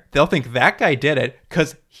here, they'll think that guy did it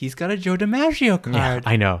because he's got a Joe DiMaggio card. Yeah,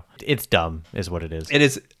 I know. It's dumb is what it is. It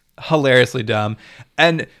is hilariously dumb.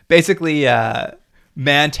 And basically,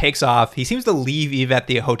 man takes off. He seems to leave Eve at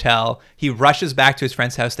the hotel. He rushes back to his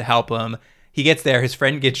friend's house to help him. He gets there. His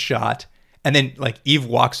friend gets shot. And then, like, Eve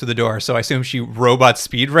walks to the door. So I assume she robot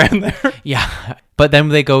speed ran there. Yeah. But then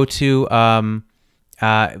they go to...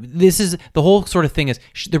 this is the whole sort of thing is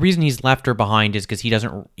the reason he's left her behind is because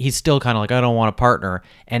he's still kind of like, I don't want a partner.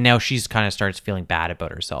 And now she's kind of starts feeling bad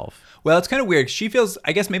about herself. Well, it's kind of weird. She feels,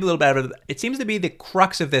 I guess, maybe a little bad about it. It seems to be the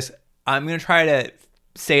crux of this. I'm going to try to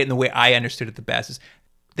say it in the way I understood it the best. Is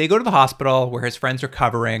they go to the hospital where his friend's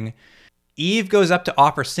recovering. Eve goes up to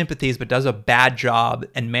offer sympathies but does a bad job.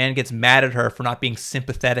 And man gets mad at her for not being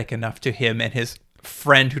sympathetic enough to him and his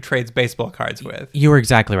friend who trades baseball cards with. You were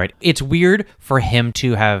exactly right. It's weird for him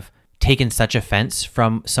to have taken such offense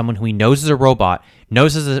from someone who he knows is a robot,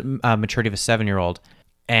 knows is a maturity of a 7-year-old,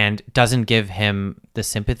 and doesn't give him the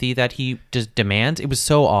sympathy that he just demands. It was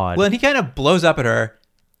so odd. Well, and he kind of blows up at her,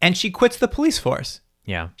 and she quits the police force.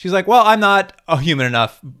 Yeah. She's like, well, I'm not a human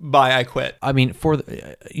enough. Bye, I quit. I mean,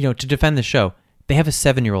 to defend the show, they have a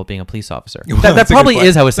 7-year-old being a police officer. Well, that that's a good probably point.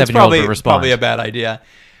 is how a That's 7-year-old would respond. Probably a bad idea.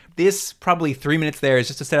 This probably 3 minutes there is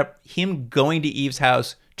just to set up him going to Eve's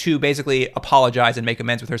house to basically apologize and make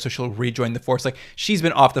amends with her so she'll rejoin the force. Like, she's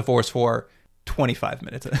been off the force for 25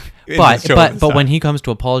 minutes. But when he comes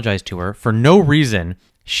to apologize to her, for no reason,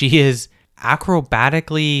 she is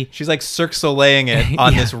acrobatically... She's like Cirque Soleiling it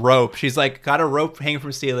on this rope. She's like got a rope hanging from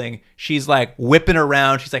the ceiling. She's like whipping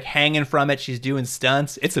around. She's like hanging from it. She's doing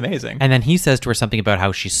stunts. It's amazing. And then he says to her something about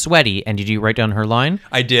how she's sweaty. And did you write down her line?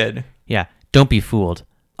 I did. Yeah. Don't be fooled.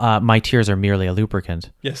 My tears are merely a lubricant.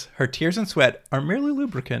 Yes, her tears and sweat are merely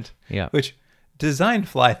lubricant. Yeah. Which design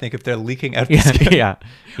fly think if they're leaking out of the skin.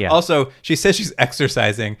 Yeah. Also, she says she's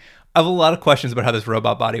exercising. I have a lot of questions about how this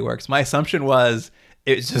robot body works. My assumption was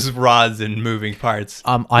it's just rods and moving parts.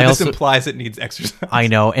 This implies it needs exercise. I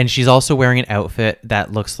know, and she's also wearing an outfit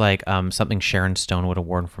that looks like something Sharon Stone would have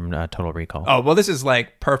worn from Total Recall. Oh, well, this is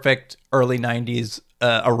like perfect early 90s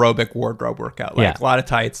aerobic wardrobe workout. Like a lot of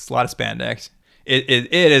tights, a lot of spandex.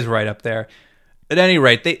 It is right up there. At any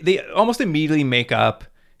rate, they almost immediately make up.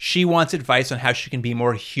 She wants advice on how she can be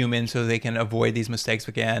more human so they can avoid these mistakes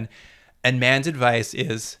again. And man's advice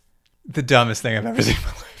is the dumbest thing I've ever seen in my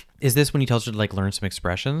life. Is this when he tells her to like learn some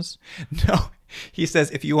expressions? No. He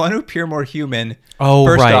says, if you want to appear more human, Oh,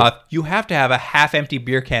 first right. off, you have to have a half-empty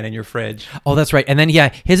beer can in your fridge. Oh, that's right. And then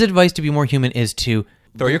his advice to be more human is to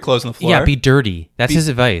Throw your clothes on the floor. be dirty. That's his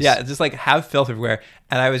advice. Yeah, just like have filth everywhere.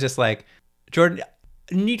 And I was just like, Jordan,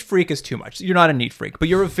 neat freak is too much. You're not a neat freak, but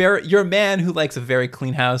you're a man who likes a very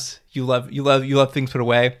clean house. You love things put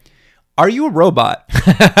away. Are you a robot?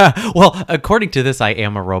 Well, according to this, I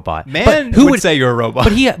am a robot. Man, But who would say you're a robot?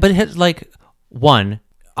 But his, like, one,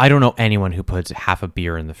 I don't know anyone who puts half a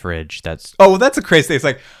beer in the fridge. That's Oh, well, that's a crazy thing. It's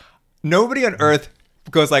like nobody on earth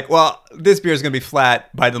goes like, well, this beer is going to be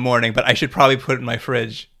flat by the morning, but I should probably put it in my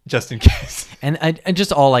fridge just in case. and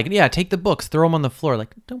just all like, take the books, throw them on the floor.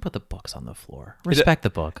 Like, don't put the books on the floor. Respect the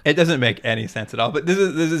book. It doesn't make any sense at all. But this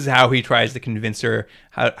is how he tries to convince her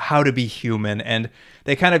how to be human. And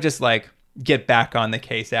they kind of just like get back on the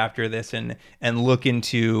case after this and look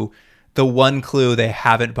into the one clue they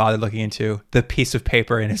haven't bothered looking into, the piece of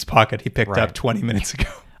paper in his pocket he picked up 20 minutes ago.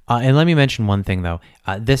 And let me mention one thing, though.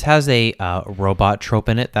 This has a robot trope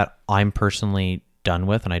in it that I'm personally done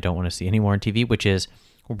with, and I don't want to see anymore on TV, which is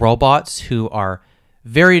robots who are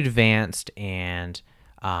very advanced and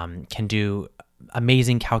can do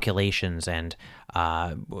amazing calculations and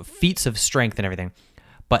feats of strength and everything,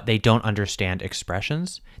 but they don't understand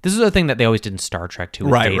expressions. This is a thing that they always did in Star Trek too,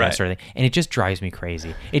 with Data sort of thing, and it just drives me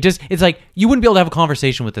crazy. It's like you wouldn't be able to have a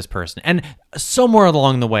conversation with this person, and somewhere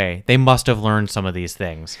along the way, they must have learned some of these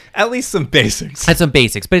things. At least some basics. That's some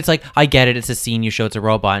basics, but it's like, I get it. It's a scene you show it's a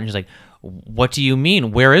robot, and she's like, what do you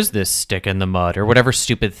mean? Where is this stick in the mud or whatever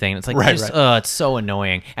stupid thing? It's like, it's so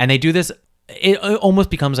annoying. And they do this. It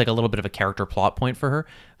almost becomes like a little bit of a character plot point for her.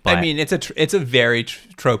 But, I mean, it's a very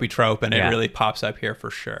tropey trope, and it really pops up here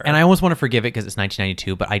for sure. And I almost want to forgive it because it's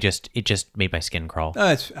 1992, but it just made my skin crawl.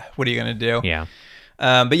 What are you gonna do? Yeah.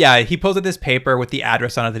 But yeah, he pulls out this paper with the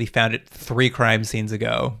address on it that he found it 3 crime scenes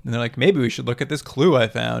ago, and they're like, maybe we should look at this clue I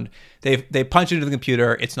found. They punch it into the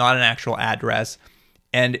computer. It's not an actual address,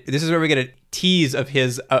 and this is where we get a tease of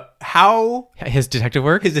his how his detective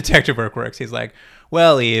work. His detective work works. He's like,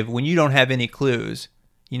 well, Eve, when you don't have any clues,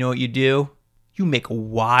 you know what you do? You make a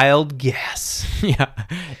wild guess. Yeah,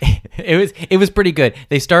 it was pretty good.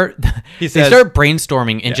 They start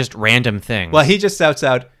brainstorming and just random things. Well, he just shouts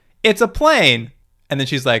out, "It's a plane," and then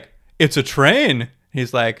she's like, "It's a train."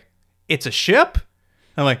 He's like, "It's a ship."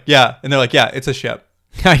 I'm like, "Yeah," and they're like, "Yeah, it's a ship."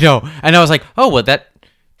 I know, and I was like, "Oh, well, that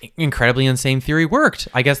incredibly insane theory worked.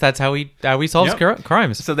 I guess that's how he solves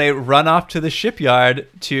crimes." So they run off to the shipyard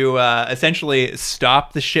to essentially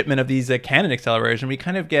stop the shipment of these cannon accelerators, and we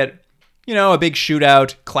kind of get, a big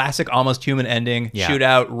shootout, classic almost human ending,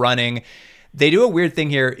 shootout, running. They do a weird thing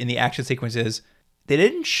here in the action sequences. They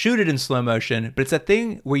didn't shoot it in slow motion, but it's that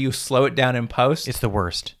thing where you slow it down in post. It's the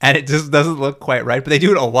worst. And it just doesn't look quite right, but they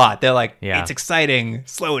do it a lot. They're like, it's exciting,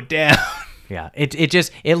 slow it down. Yeah,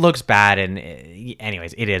 it looks bad, and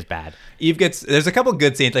anyways, it is bad. There's a couple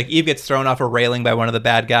good scenes, like Eve gets thrown off a railing by one of the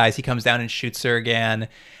bad guys. He comes down and shoots her again.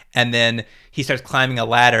 And then he starts climbing a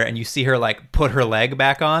ladder, and you see her like put her leg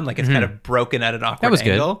back on, like it's kind of broken at an awkward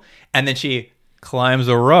angle. Good. And then she climbs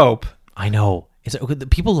a rope. I know.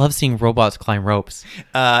 People love seeing robots climb ropes.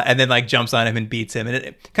 And then like jumps on him and beats him. And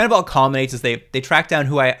it kind of all culminates as they track down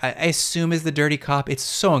who I assume is the dirty cop. It's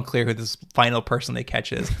so unclear who this final person they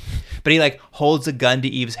catch is. But he like holds a gun to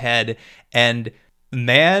Eve's head, and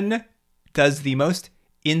man does the most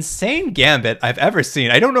insane gambit I've ever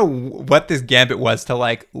seen. I don't know what this gambit was to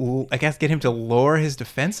like, I guess, get him to lower his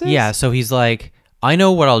defenses. Yeah, so he's like, I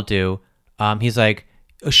know what I'll do. He's like,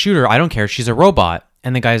 shoot her, I don't care, she's a robot.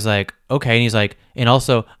 And the guy's like, okay. And he's like, and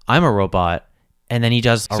also, I'm a robot. And then he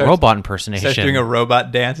does a robot impersonation. Starts doing a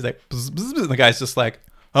robot dance. He's like, bzz, bzz, bzz. And the guy's just like,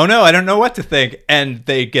 oh no, I don't know what to think. And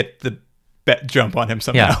they get the bet jump on him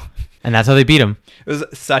somehow. Yeah. And that's how they beat him. It was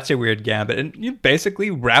such a weird gambit. And it basically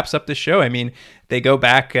wraps up the show. I mean, they go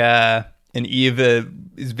back and Eve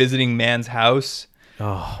is visiting Man's house.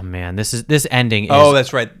 Oh, man. This ending is... Oh,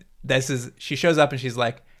 that's right. She shows up and she's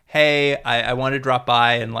like, hey, I want to drop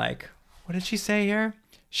by and like... What did she say here?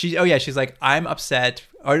 She's like, I'm upset,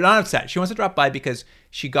 or not upset. She wants to drop by because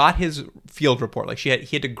she got his field report. Like he had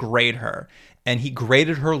to grade her, and he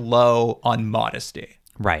graded her low on modesty.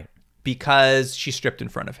 Right. Because she stripped in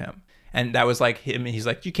front of him. And that was like him. He's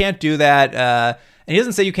like, you can't do that. And he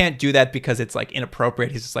doesn't say you can't do that because it's like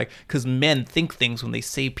inappropriate. He's just like, because men think things when they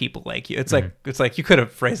see people like you. It's like you could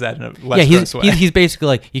have phrased that in a less gross way. He's basically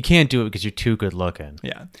like, you can't do it because you're too good looking.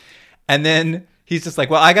 Yeah. And then he's just like,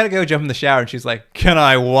 well, I got to go jump in the shower. And she's like, can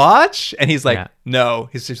I watch? And he's like, no.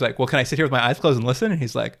 He's just like, well, can I sit here with my eyes closed and listen? And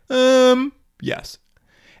he's like, yes.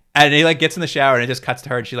 And he like gets in the shower and it just cuts to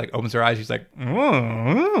her and she like opens her eyes. She's like,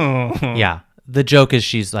 Yeah. The joke is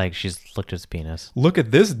she's looked at his penis. look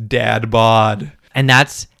at this dad bod. And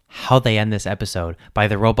that's how they end this episode, by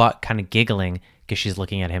the robot kind of giggling because she's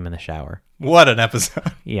looking at him in the shower. What an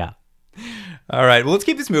episode. Yeah. All right. Well, let's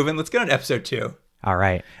keep this moving. Let's get on to episode 2. All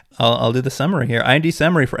right. I'll do the summary here. IMDb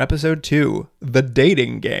summary for episode 2, The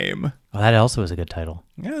Dating Game. Well, that also is a good title.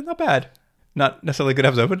 Yeah, not bad. Not necessarily a good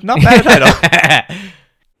episode, but not bad title.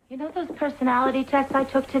 You know those personality tests I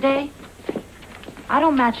took today? I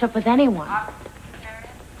don't match up with anyone.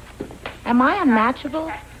 Am I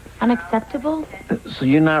unmatchable? Unacceptable? So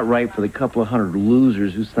you're not right for the couple of hundred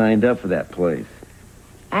losers who signed up for that place.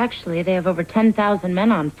 Actually, they have over 10,000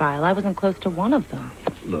 men on file. I wasn't close to one of them.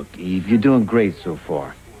 Look, Eve, you're doing great so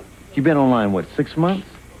far. You've been online, 6 months?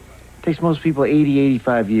 Takes most people 80,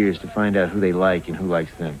 85 years to find out who they like and who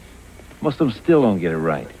likes them. Most of them still don't get it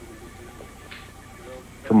right.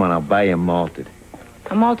 Come on, I'll buy you a malted.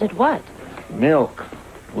 A malted what? Milk.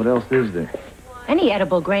 What else is there? Any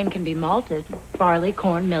edible grain can be malted. Barley,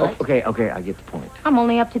 corn, millet. Okay, I get the point. I'm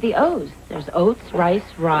only up to the O's. There's oats, rice,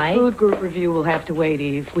 rye. Food group review will have to wait,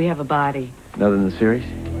 Eve. We have a body. Another in the series?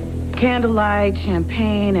 Candlelight,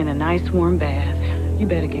 champagne, and a nice warm bath. You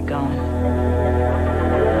better get going.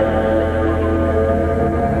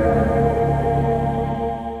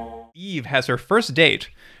 Eve has her first date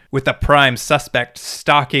with the prime suspect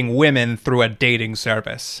stalking women through a dating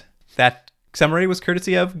service. That summary was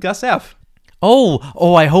courtesy of Gus F. Oh,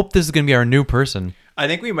 I hope this is going to be our new person. I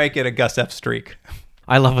think we might get a Gus F streak.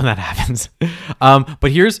 I love when that happens.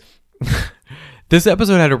 But here's... This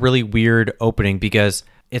episode had a really weird opening because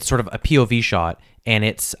it's sort of a POV shot and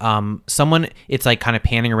it's someone, it's like kind of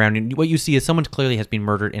panning around and what you see is someone clearly has been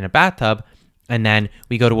murdered in a bathtub and then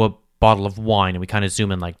we go to a bottle of wine and we kind of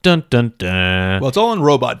zoom in like dun dun dun. Well, it's all in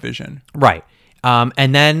robot vision. Right.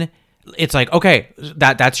 And then it's like, okay,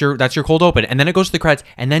 that's your cold open. And then it goes to the credits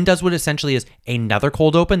and then does what essentially is another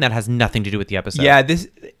cold open that has nothing to do with the episode. Yeah,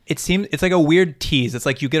 it's like a weird tease. It's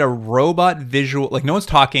like you get a robot visual, like no one's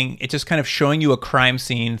talking. It's just kind of showing you a crime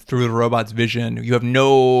scene through the robot's vision. You have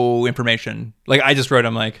no information. Like I just wrote,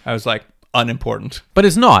 I was like, unimportant. But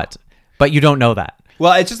it's not. But you don't know that.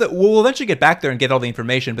 Well, it's just that we'll eventually get back there and get all the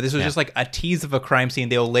information, but this was just like a tease of a crime scene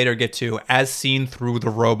they'll later get to as seen through the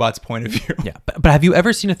robot's point of view. Yeah, but have you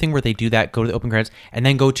ever seen a thing where they do that, go to the open credits, and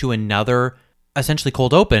then go to another essentially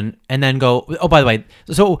cold open, and then go, oh, by the way,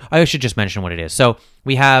 so I should just mention what it is. So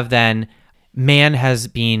we have then, man has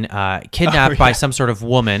been kidnapped by some sort of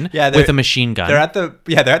woman with a machine gun. They're at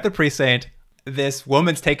the precinct. This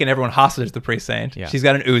woman's taken everyone hostage at the precinct. Yeah. She's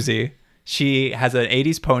got an Uzi. She has an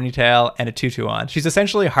 80s ponytail and a tutu on. She's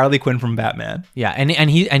essentially Harley Quinn from Batman. Yeah, and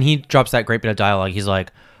he drops that great bit of dialogue. He's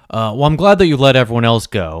like, well, I'm glad that you let everyone else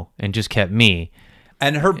go and just kept me.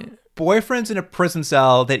 And her boyfriend's in a prison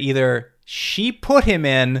cell that either she put him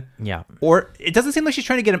in, or it doesn't seem like she's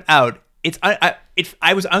trying to get him out.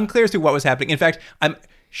 I was unclear as to what was happening. In fact,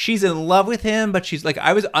 she's in love with him, but she's like,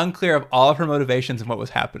 I was unclear of all of her motivations and what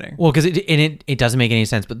was happening. Well, because it doesn't make any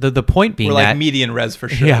sense. But the point being We're that like median res for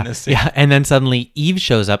sure in this scene. Yeah, and then suddenly Eve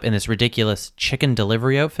shows up in this ridiculous chicken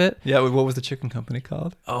delivery outfit. Yeah, what was the chicken company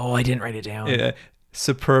called? Oh, I didn't write it down. Yeah,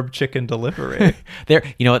 Superb Chicken Delivery. You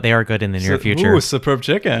know what? They are good in the near future. Ooh, Superb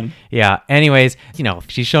Chicken. Yeah. Anyways,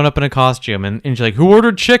 she's shown up in a costume and she's like, who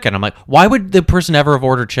ordered chicken? I'm like, why would the person ever have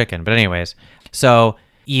ordered chicken? But anyways, so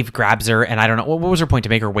Eve grabs her, and I don't know what was her point, to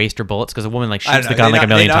make her waste her bullets, because the woman like shoots the gun like a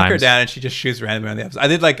million times. They knock her down, and she just shoots randomly on the episode. I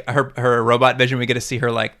did like her robot vision. We get to see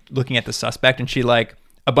her like looking at the suspect, and she like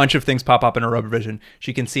a bunch of things pop up in her robot vision.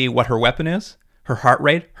 She can see what her weapon is, her heart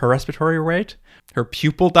rate, her respiratory rate, her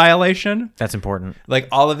pupil dilation. That's important. Like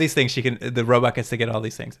all of these things, the robot gets to get all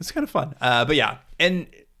these things. It's kind of fun. But yeah, and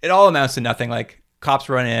it all amounts to nothing. Like cops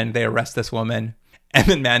run in, they arrest this woman, and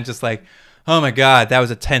then man just like, oh my God, that was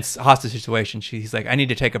a tense hostage situation. He's like, I need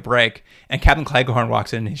to take a break. And Captain Cleghorn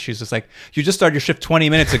walks in and she's just like, you just started your shift 20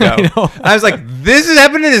 minutes ago. I was like, this is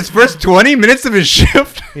happening in his first 20 minutes of his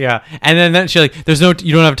shift? Yeah. And then she's like,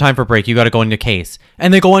 you don't have time for a break. You got to go into case.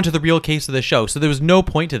 And they go on to the real case of the show. So there was no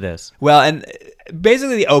point to this. Well, and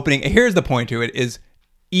basically the opening, here's the point to it, is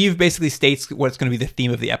Eve basically states what's going to be the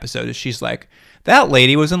theme of the episode. Is she's like, that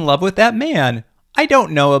lady was in love with that man. I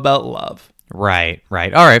don't know about love. Right. All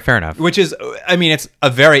right, fair enough. Which is, I mean, it's a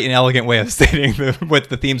very inelegant way of stating what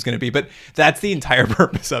the theme's going to be, but that's the entire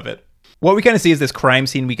purpose of it. What we kind of see is this crime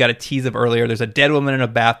scene we got a tease of earlier. There's a dead woman in a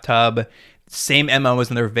bathtub. Same MO as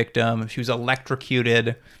in their victim. She was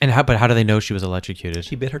electrocuted. But how do they know she was electrocuted?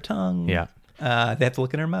 She bit her tongue. Yeah. They have to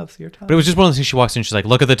look in her mouth, see her tongue. But it was just one of those things. She walks in, she's like,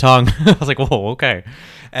 look at the tongue. I was like, whoa, okay.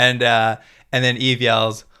 And then Eve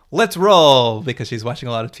yells, let's roll, because she's watching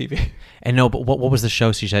a lot of TV. And no, but what was the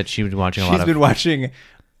show she said she was watching a lot of? She's been watching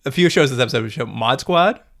a few shows this episode. Show Mod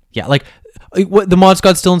Squad. Yeah, like what the Mod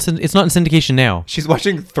Squad's still it's not in syndication now. She's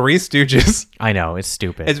watching Three Stooges. I know, it's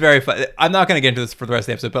stupid. It's very fun. I'm not going to get into this for the rest of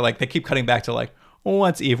the episode, but like they keep cutting back to like,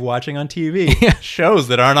 what's Eve watching on TV? Shows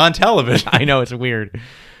that aren't on television. I know, it's weird.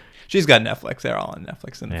 She's got Netflix. They're all on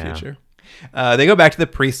Netflix in the Yeah. future. They go back to the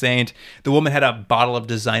precinct. The woman had a bottle of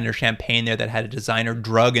designer champagne there that had a designer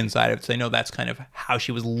drug inside of it. So they know that's kind of how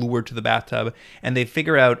she was lured to the bathtub. And they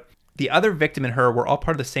figure out the other victim and her were all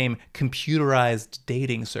part of the same computerized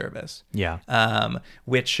dating service. Yeah.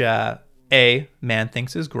 Which man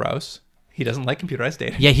thinks is gross. He doesn't like computerized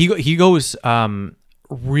dating. Yeah, he goes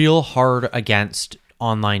real hard against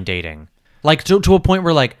online dating. Like to a point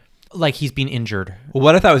where like he's been injured. Well,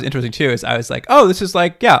 what I thought was interesting too is I was like, oh, this is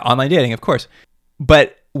like, yeah, online dating, of course.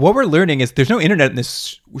 But what we're learning is there's no internet in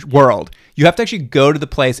this world. You have to actually go to the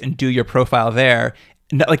place and do your profile there.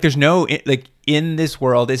 Like there's no, like in this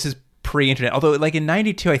world, this is pre-internet. Although like in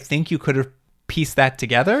 92, I think you could have pieced that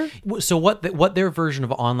together. So what their version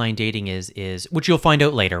of online dating is which you'll find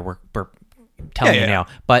out later. We're telling you now.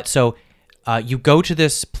 But so you go to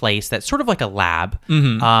this place that's sort of like a lab.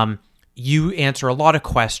 Mm-hmm. You answer a lot of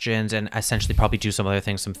questions and essentially probably do some other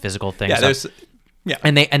things, some physical things.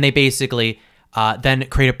 And they basically then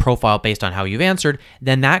create a profile based on how you've answered.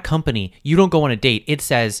 Then that company, you don't go on a date. It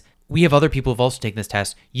says, we have other people who've also taken this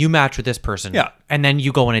test. You match with this person. Yeah. And then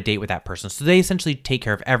you go on a date with that person. So they essentially take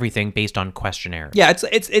care of everything based on questionnaire. Yeah,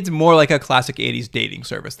 it's more like a classic 80s dating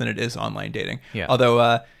service than it is online dating. Yeah.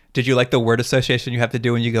 Although, did you like the word association you have to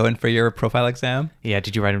do when you go in for your profile exam? Yeah.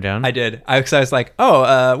 Did you write them down? I did. I was like,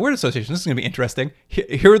 word association. This is going to be interesting.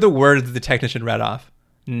 Here are the words that the technician read off.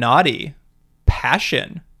 Naughty,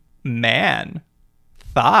 passion, man,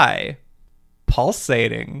 thigh,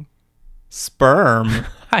 pulsating, sperm.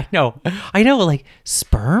 I know. Like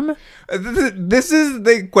sperm. This is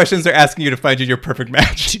the questions they're asking you to find you your perfect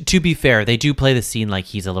match. To be fair, they do play the scene like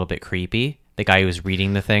he's a little bit creepy. The guy who's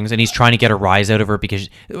reading the things, and he's trying to get a rise out of her because,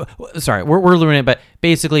 sorry, we're learning it, but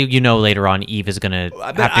basically, later on, Eve is gonna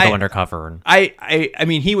have to go undercover. And I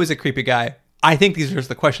mean, he was a creepy guy. I think these are just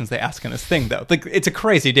the questions they ask in this thing, though. Like, it's a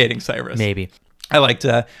crazy dating service. maybe. I liked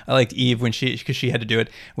Eve because she had to do it.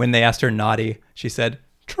 When they asked her naughty, she said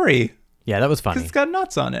tree. Yeah, that was funny. Because it's got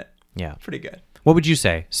nuts on it. Yeah, Pretty good. what would you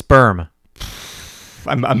say? Sperm.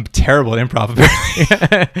 I'm terrible at improv.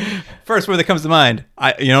 Apparently. First word that comes to mind.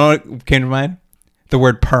 You know what came to mind? The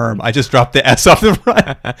word perm. I just dropped the S off the front.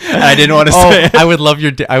 And I didn't want to say it. I would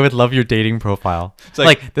love your dating profile. It's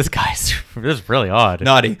like this guy's this is really odd.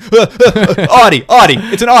 Naughty. Audi.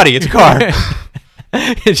 It's an Audi. It's a car.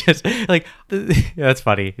 It's just like that's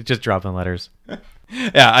funny. It's just dropping letters.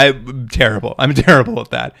 Yeah, I'm terrible. I'm terrible at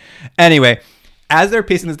that. Anyway, as they're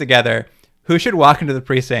piecing this together, who should walk into the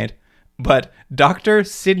precinct but Dr.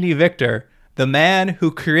 Sidney Victor, the man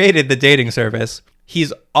who created the dating service?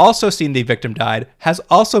 He's also seen the victim died, has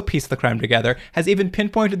also pieced the crime together, has even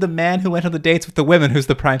pinpointed the man who went on the dates with the women who's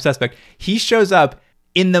the prime suspect. He shows up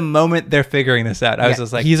in the moment they're figuring this out. I was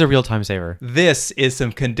just like, he's a real time saver. This is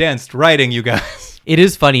some condensed writing, you guys. It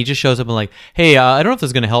is funny. He just shows up and like, hey, I don't know if this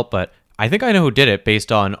is going to help, but I think I know who did it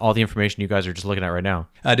based on all the information you guys are just looking at right now.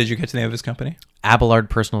 Did you catch the name of his company? Abelard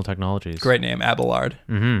Personal Technologies. Great name, Abelard.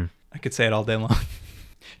 Mm-hmm. I could say it all day long.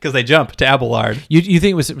 Because they jump to Abelard. You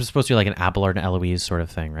think it was supposed to be like an Abelard and Eloise sort of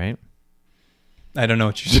thing, right? I don't know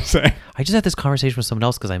what you just say. I just had this conversation with someone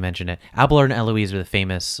else because I mentioned it. Abelard and Eloise are the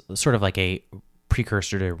famous, sort of like a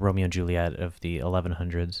precursor to Romeo and Juliet of the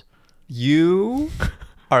 1100s. You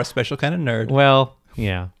are a special kind of nerd. Well,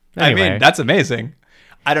 yeah. Anyway. I mean, that's amazing.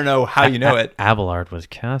 I don't know how you know it. Abelard was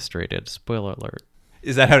castrated. Spoiler alert.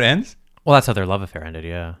 Is that how it ends? Well, that's how their love affair ended,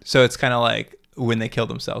 yeah. So it's kind of like when they killed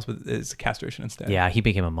themselves, but it's castration instead. Yeah, he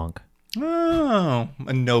became a monk. Oh,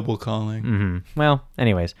 a noble calling. Mm-hmm. Well,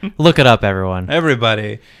 anyways, look it up, everyone.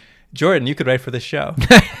 Everybody. Jordan, you could write for this show.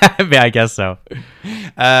 Yeah, I guess so.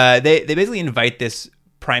 They basically invite this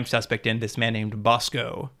prime suspect in, this man named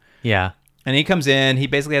Bosco. Yeah. And he comes in, he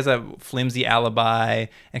basically has a flimsy alibi,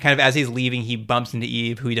 and kind of as he's leaving, he bumps into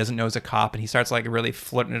Eve, who he doesn't know is a cop, and he starts like really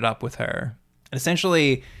flirting it up with her. And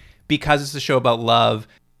essentially, because it's a show about love,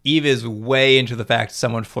 Eve is way into the fact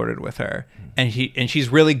someone flirted with her. And she's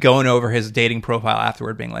really going over his dating profile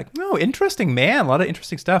afterward, being like, oh, interesting man, a lot of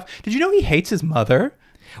interesting stuff. Did you know he hates his mother?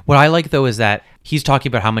 What I like, though, is that he's talking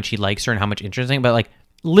about how much he likes her and how much interesting, but like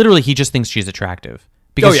literally he just thinks she's attractive.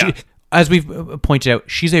 Because she, as we've pointed out,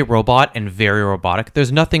 she's a robot and very robotic.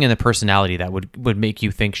 There's nothing in the personality that would make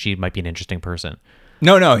you think she might be an interesting person.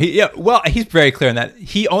 No. He's very clear in that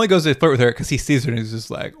he only goes to flirt with her because he sees her and he's just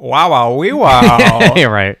like, wow, wee, wow. Yeah,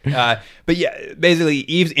 right. But yeah, basically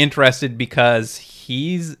Eve's interested because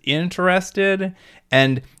he's interested.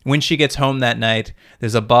 And when she gets home that night,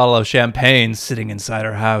 there's a bottle of champagne sitting inside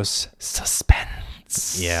her house.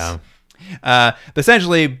 Suspense. Yeah. But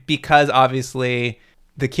essentially, because obviously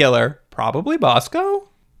the killer, probably Bosco.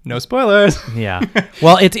 No spoilers. Yeah.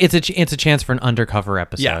 Well, it's a chance for an undercover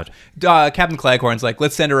episode. Yeah. Captain Cleghorn's like,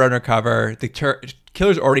 let's send her undercover. The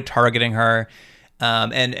killer's already targeting her.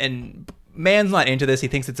 And Man's not into this. He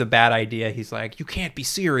thinks it's a bad idea. He's like, you can't be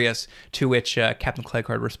serious. To which Captain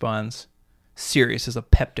Cleghorn responds, serious as a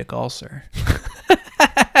peptic ulcer.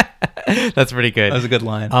 That's pretty good. That was a good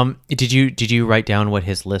line. Did you write down what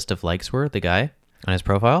his list of likes were? The guy on his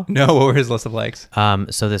profile. No, what were his list of likes?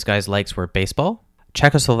 So this guy's likes were baseball,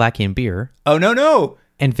 Czechoslovakian beer, Oh, no.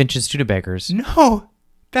 and vintage Studebakers. No,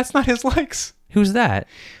 that's not his likes. Who's that?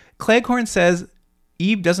 Cleghorn says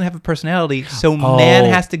Eve doesn't have a personality, so Man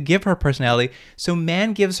has to give her a personality. So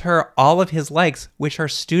Man gives her all of his likes, which are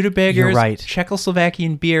Studebakers, You're right.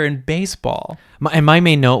 Czechoslovakian beer, and baseball. My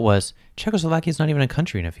main note was Czechoslovakia is not even a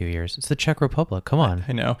country in a few years. It's the Czech Republic. Come on.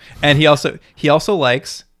 I know. And he also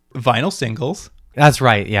likes vinyl singles That's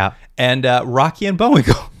right. Yeah. and Rocky and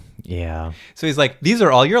Bullwinkle. Yeah. So he's like, these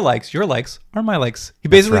are all your likes. Your likes are my likes. He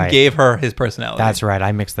basically right. gave her his personality. That's right.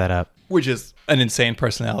 I mixed that up. Which is an insane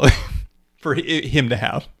personality for him to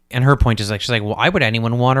have. And her point is like, she's like, well, why would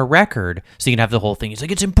anyone want a record? So you can have the whole thing. He's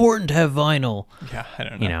like, it's important to have vinyl. Yeah, I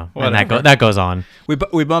don't know. You know, and Whatever. that goes on.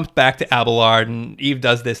 We bumped back to Abelard, and Eve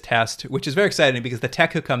does this test, which is very exciting because the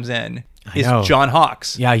tech who comes in is know. John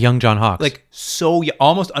Hawkes. Yeah, young John Hawkes. Like, so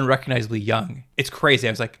almost unrecognizably young. It's crazy.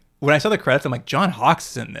 I was like, when I saw the credits, I'm like, John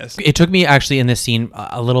Hawkes is in this. It took me actually in this scene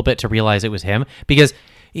a little bit to realize it was him because,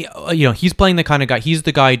 you know, he's playing the kind of guy. He's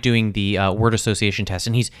the guy doing the word association test,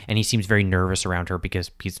 and he seems very nervous around her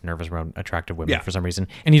because he's nervous around attractive women for some reason.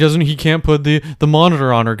 And he can't put the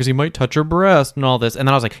monitor on her because he might touch her breast and all this. And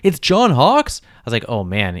then I was like, it's John Hawkes. I was like, oh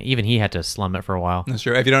man, even he had to slum it for a while. That's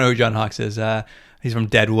true. If you don't know who John Hawkes is, he's from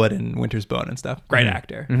Deadwood and Winter's Bone and stuff. Great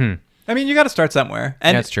actor. Mm-hmm. I mean, you got to start somewhere.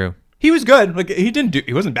 And That's true. He was good. Like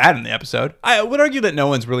he wasn't bad in the episode. I would argue that no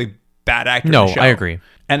one's really bad actor. No, in the show. I agree.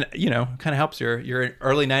 And you know, kind of helps you're in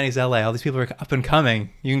early 90s LA. All these people are up and coming.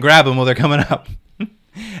 You can grab them while they're coming up.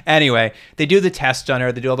 Anyway, they do the test on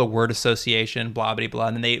her. They do all the word association, blah blah blah,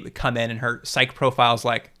 and then they come in and her psych profile's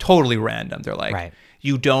like totally random. They're like, Right.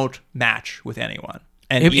 You don't match with anyone.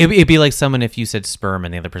 And It'd be like someone if you said sperm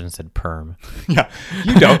and the other person said perm. yeah,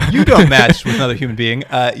 you don't match with another human being.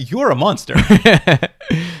 You're a monster.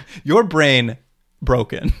 Your brain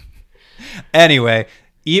broken. Anyway,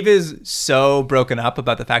 Eve is so broken up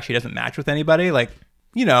about the fact she doesn't match with anybody. Like,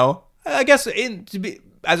 you know, I guess as a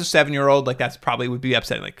 7-year-old, like that's probably would be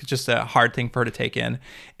upsetting. Like it's just a hard thing for her to take in.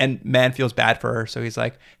 And Man feels bad for her, so he's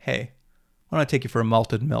like, "Hey, why don't I take you for a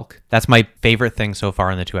malted milk?" That's my favorite thing so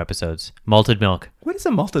far in the 2 episodes. Malted milk. What is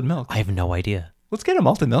a malted milk? I have no idea. Let's get a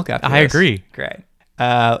malted milk after I this. agree. Great.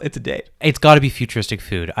 It's a date. It's got to be futuristic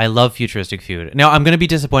food. I love futuristic food. Now I'm going to be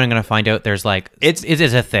disappointed. I'm going to find out there's like it's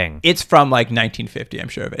a thing. It's from like 1950, I'm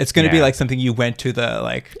sure of it. It's going to be Yeah. like something you went to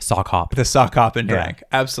the Sock hop. sock hop and Yeah. drank.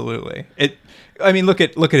 Absolutely. I mean, look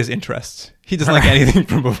at his interests. He doesn't like anything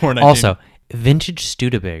from before 19. Also, vintage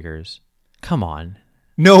Studebakers. Come on.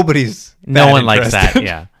 Nobody's No that one likes interested. that.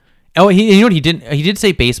 Yeah. Oh, you know what he didn't? He did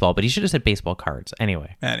say baseball, but he should have said baseball cards.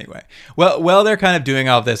 Anyway. Anyway, well, they're kind of doing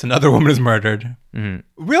all of this. Another woman is murdered. Mm-hmm.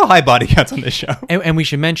 Real high body counts on this show. And we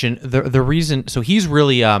should mention the reason. So he's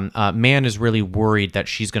really Man is really worried that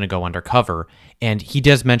she's going to go undercover, and he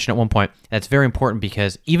does mention at one point that's very important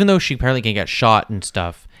because even though she apparently can get shot and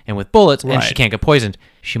stuff and with bullets and she Right. can't get poisoned,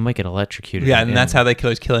 she might get electrocuted. Yeah, and that's how the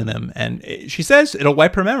killer's killing them. And she says it'll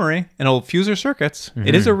wipe her memory and it'll fuse her circuits.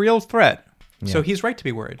 It is a real threat. So he's right to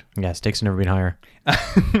be worried. Yeah, stakes have never been higher.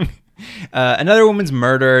 Another woman's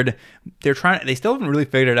murdered. They still haven't really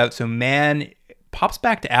figured it out. So Man pops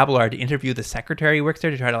back to Abelard to interview the secretary who works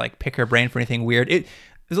there to try to like pick her brain for anything weird.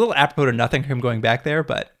 There's a little apropos to nothing him going back there,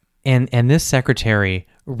 but And this secretary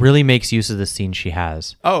really makes use of the scene she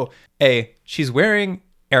has. she's wearing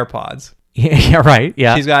AirPods. Yeah, right.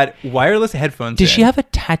 Yeah. She's got wireless headphones. Did she have a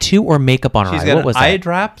tattoo or makeup on her She's eye? got What was an eye that?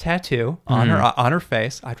 drop tattoo on her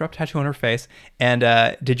face. Eye drop tattoo on her face. And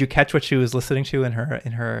did you catch what she was listening to in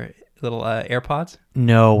her little AirPods?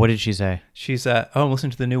 No. What did she say? She's I'm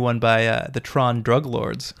listening to the new one by the Tron Drug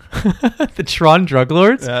Lords. The Tron Drug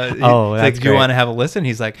Lords? He's that's like, do you great. want to have a listen?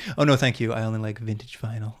 He's like, oh no, thank you. I only like vintage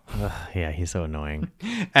vinyl. Yeah, he's so annoying.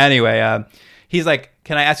 Anyway, he's like,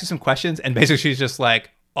 can I ask you some questions? And basically she's just like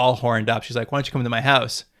all horned up. She's like, why don't you come to my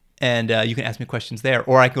house? and you can ask me questions there,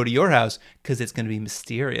 or I can go to your house because it's going to be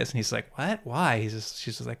mysterious. And he's like, what? Why? She's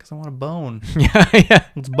just like, because I want a bone. Yeah.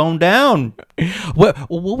 Let's bone down. What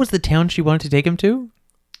was the town she wanted to take him to?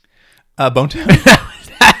 Bone town.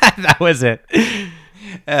 That was it.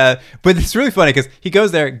 But it's really funny because he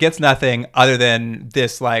goes there, gets nothing other than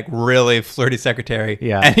this like really flirty secretary,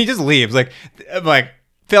 and he just leaves. Like, I'm like,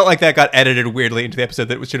 felt like that got edited weirdly into the episode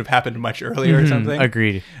that should have happened much earlier or something.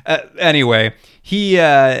 Agreed. Anyway,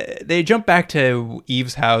 they jump back to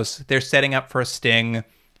Eve's house. They're setting up for a sting.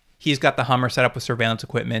 He's got the Hummer set up with surveillance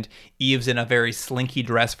equipment. Eve's in a very slinky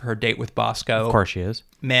dress for her date with Bosco. Of course she is.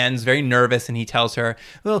 Man's very nervous, and he tells her,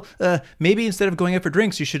 well, maybe instead of going out for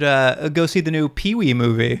drinks, you should go see the new Pee-wee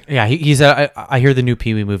movie. Yeah, he said, I hear the new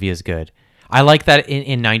Pee-wee movie is good. I like that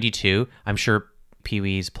in 92, I'm sure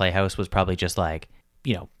Pee-wee's Playhouse was probably just like,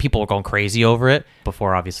 people were going crazy over it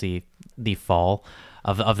before, obviously, the fall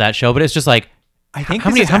of that show. But it's just like, I think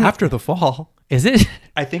how many after the fall. Is it?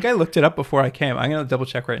 I think I looked it up before I came. I'm going to double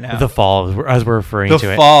check right now. The fall, as we're referring to it.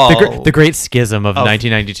 The fall. The great schism of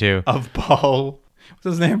 1992. Of Paul. What's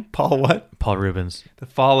his name? Paul what? Paul Rubens. The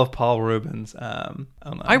fall of Paul Rubens. I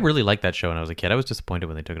don't know. I really liked that show when I was a kid. I was disappointed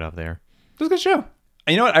when they took it off there. It was a good show.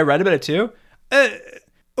 And you know what? I read about it too. A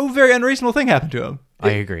very unreasonable thing happened to him.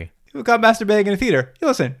 I agree. He got masturbating in a theater. Hey,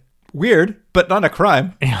 listen, weird, but not a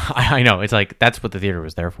crime. I know. It's like, that's what the theater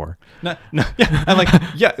was there for. No, yeah. I'm like,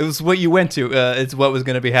 yeah, it was what you went to. It's what was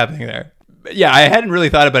going to be happening there. But yeah, I hadn't really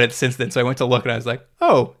thought about it since then. So I went to look and I was like,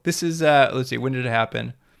 oh, this is, let's see, when did it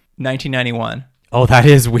happen? 1991. Oh, that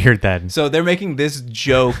is weird then. So they're making this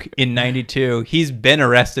joke in 92. He's been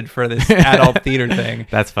arrested for this adult theater thing.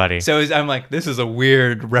 That's funny. So I'm like, this is a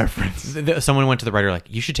weird reference. Someone went to the writer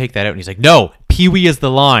like, you should take that out. And he's like, no, Pee-wee is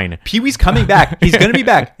the line. Pee-wee's coming back. He's going to be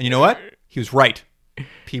back. And you know what? He was right.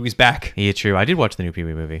 Pee-wee's back. Yeah, true. I did watch the new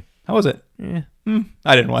Pee-wee movie. How was it? Yeah.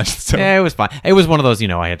 I didn't watch it. So. Yeah, it was fine. It was one of those,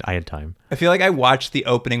 I had time. I feel like I watched the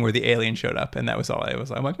opening where the alien showed up, and that was all I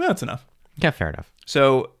was. I'm like, no, that's enough. Yeah, fair enough.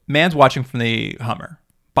 So Man's watching from the Hummer.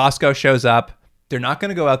 Bosco shows up. They're not going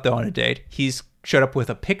to go out, though, on a date. He's showed up with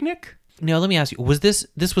a picnic. Now, let me ask you, was this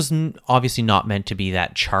was obviously not meant to be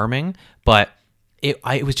that charming, but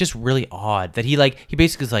it was just really odd that he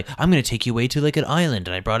basically was like, I'm going to take you away to like an island,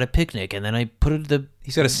 and I brought a picnic, and then I put it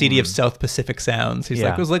He's got a CD of South Pacific sounds. He's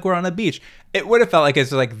like, it was like we're on a beach. It would have felt like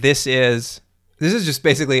it's like, this is just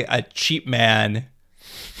basically a cheap man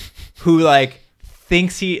who like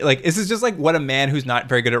thinks this is just like what a man who's not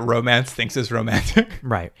very good at romance thinks is romantic.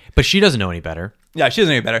 Right. But she doesn't know any better. Yeah, she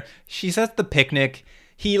doesn't know any better. She sets the picnic.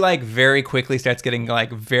 He like very quickly starts getting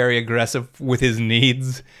like very aggressive with his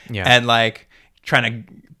needs and like trying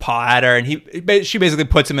to paw at her. And she basically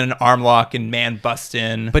puts him in an arm lock and Man busts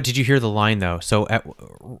in. But did you hear the line though? So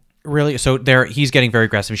he's getting very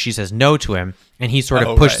aggressive. She says no to him and he sort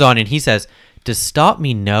of pushes on and he says, to stop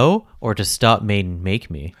me no or to stop Maiden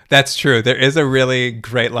make me? That's true. There is a really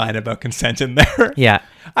great line about consent in there. Yeah.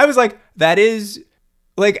 I was like, that is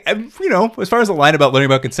like, as far as the line about learning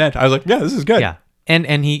about consent, I was like, yeah, this is good. Yeah.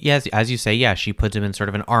 And he, yes, as you say, she puts him in sort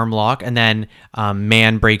of an arm lock and then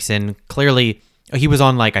Man breaks in. Clearly, he was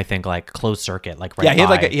on I think closed circuit, right. Yeah,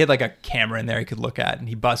 he had like a camera in there he could look at and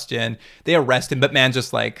he busts in. They arrest him, but Man's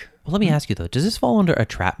just like... Well, let me ask you though, does this fall under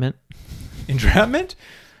entrapment? Entrapment?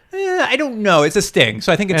 I don't know. It's a sting,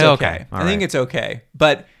 so I think it's okay. I think it's okay.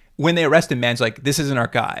 But when they arrest him, Man's like, this isn't our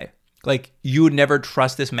guy. Like, you would never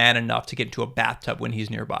trust this man enough to get into a bathtub when he's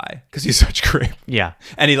nearby because he's such a creep. Yeah.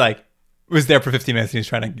 And he was there for 15 minutes and he's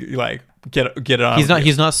trying to get it on.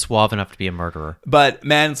 He's not suave enough to be a murderer. But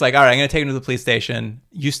Man's like, all right, I'm going to take him to the police station.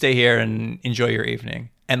 You stay here and enjoy your evening.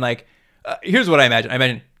 And here's what I imagine. I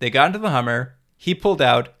imagine they got into the Hummer. He pulled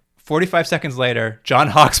out. 45 seconds later, John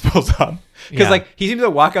Hawkes pulls up. Because he seems to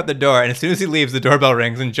walk out the door, and as soon as he leaves, the doorbell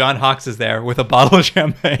rings, and John Hawkes is there with a bottle of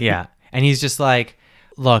champagne. Yeah. And he's just like,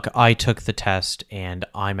 look, I took the test, and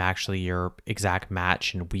I'm actually your exact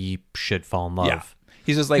match, and we should fall in love. Yeah.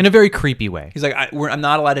 He's just like... in a very creepy way. He's like, I'm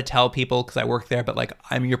not allowed to tell people because I work there, but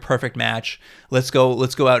I'm your perfect match. Let's go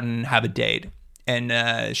out and have a date.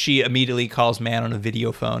 And she immediately calls Man on a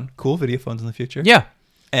video phone. Cool video phones in the future. Yeah.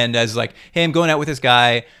 And is like, hey, I'm going out with this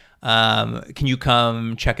guy. Can you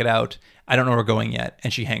come check it out? I don't know where we're going yet.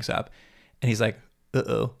 And she hangs up. And he's like,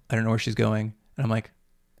 uh-oh, I don't know where she's going. And I'm like,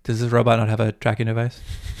 does this robot not have a tracking device?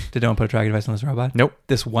 Did no one put a tracking device on this robot? Nope.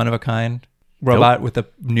 This one-of-a-kind robot with the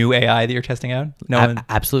new AI that you're testing out?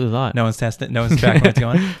 Absolutely not. No one's testing. No one's tracking what's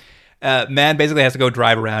going on. Man basically has to go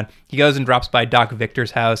drive around. He goes and drops by Doc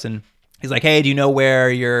Victor's house and he's like, hey, do you know where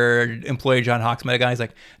your employee John Hawkes met a guy? He's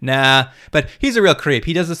like, nah, but he's a real creep.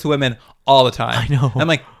 He does this to women all the time. I know. I'm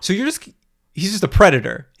like, so you're just he's just a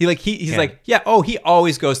predator. He's like, yeah, oh, he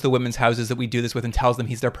always goes to the women's houses that we do this with and tells them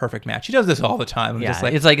he's their perfect match. He does this all the time. I'm just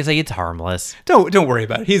like, it's harmless. don't worry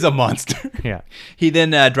about it. He's a monster. Yeah. He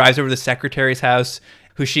then drives over to the secretary's house,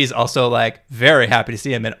 who she's also like very happy to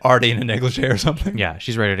see him and already in a negligee or something. Yeah,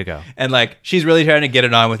 she's ready to go. And like she's really trying to get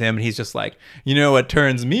it on with him, and he's just like, you know what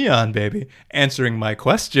turns me on, baby? Answering my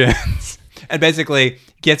questions. And basically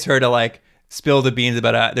gets her to like spill the beans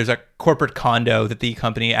about there's a corporate condo that the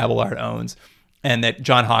company Abelard owns, and that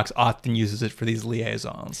John Hawkes often uses it for these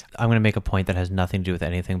liaisons. I'm going to make a point that has nothing to do with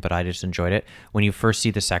anything, but I just enjoyed it. When you first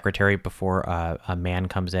see the secretary before a man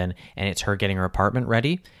comes in, and it's her getting her apartment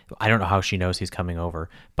ready. I don't know how she knows he's coming over,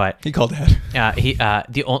 but He called ahead.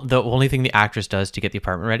 the only thing the actress does to get the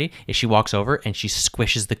apartment ready is she walks over and she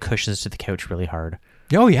squishes the cushions to the couch really hard.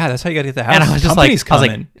 Oh yeah, that's how you got to get the house. And I was just Company's I was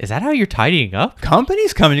coming. is that how you're tidying up?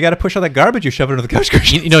 Company's coming. You got to push all that garbage you shove it under the couch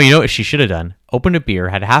cushions. You know what she should have done? Opened a beer,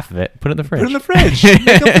 had half of it, put it in the fridge. Put it in the fridge.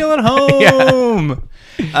 Make them feel at home.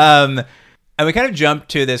 And we kind of jump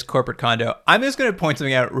to this corporate condo. I'm just going to point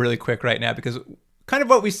something out really quick right now, because kind of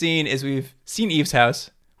what we've seen is we've seen Eve's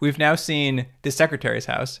house. We've now seen the secretary's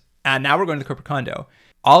house. And now we're going to the corporate condo.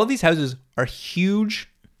 All of these houses are huge,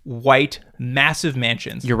 white, massive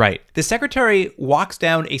mansions. You're right. The secretary walks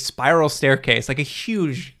down a spiral staircase, like a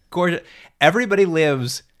huge, gorgeous... Everybody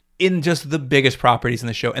lives in just the biggest properties in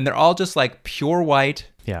the show, and they're all just like pure white.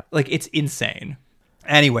 Yeah. Like, it's insane.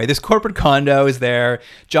 Anyway, this corporate condo is there.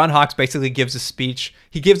 John Hawkes basically gives a speech.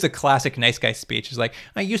 He gives a classic nice guy speech. He's like,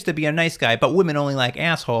 I used to be a nice guy, but women only like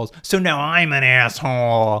assholes, so now I'm an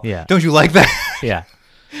asshole. Yeah. Don't you like that? Yeah.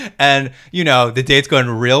 And, you know, the date's going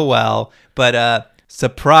real well, but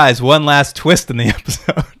surprise, one last twist in the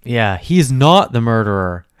episode. Yeah, he's not the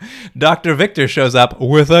murderer. Dr. Victor shows up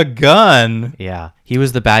with a gun. Yeah, he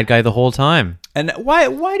was the bad guy the whole time. And why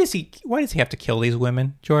does he have to kill these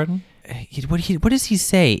women, Jordan? What does he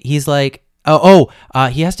say? He's like,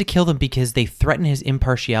 he has to kill them because they threaten his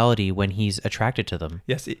impartiality when he's attracted to them.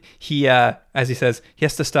 Yes, he as he says, he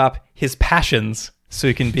has to stop his passions so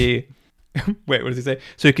he can be wait, what does he say?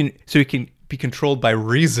 So he can be controlled by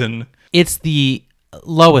reason. It's the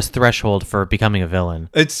lowest threshold for becoming a villain.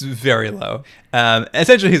 It's very low.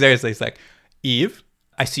 Essentially, he's like, Eve,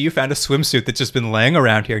 I see you found a swimsuit that's just been laying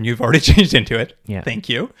around here and you've already changed into it. Yeah. Thank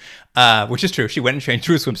you. Which is true. She went and changed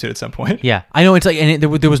to a swimsuit at some point. Yeah, I know. It's like, and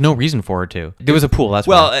there was no reason for her to. There was a pool. That's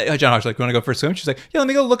why. Well, John Hawkes like, you want to go for a swim? She's like, yeah, let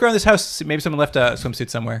me go look around this house. Maybe someone left a swimsuit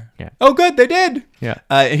somewhere. Yeah. Oh, good, they did. Yeah.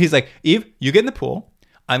 And he's like, Eve, you get in the pool.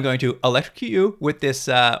 I'm going to electrocute you with this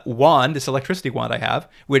wand, this electricity wand I have,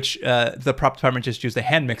 which the prop department just used a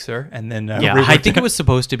hand mixer and then I think it was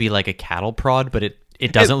supposed to be like a cattle prod, but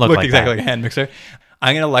it doesn't look like exactly that. like a hand mixer.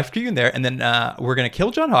 I'm going to electrocute you in there, and then we're going to kill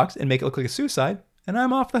John Hawkes and make it look like a suicide, and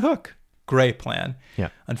I'm off the hook. Great plan. Yeah.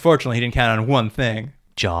 Unfortunately, he didn't count on one thing.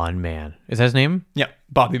 John Mann. Is that his name? Yeah,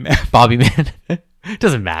 Bobby Mann. Bobby Mann.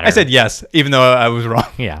 Doesn't matter. I said yes, even though I was wrong.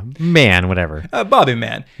 Yeah. Man, whatever. Bobby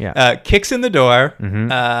Mann. Yeah. Kicks in the door,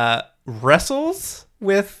 wrestles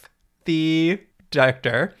with the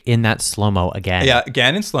doctor. In that slow-mo again. Yeah,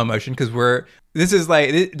 again in slow motion, because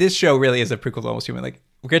this show really is a prequel to Almost Human. Like,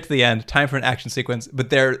 we'll get to the end, time for an action sequence,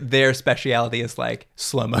 but their speciality is like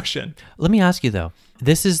slow motion. Let me ask you though.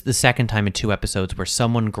 This is the second time in 2 episodes where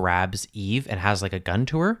someone grabs Eve and has like a gun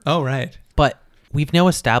to her. Oh, right. But we've now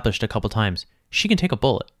established a couple times she can take a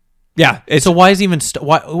bullet. Yeah. So why is he even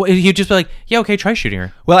why he'd just be like, yeah, okay, try shooting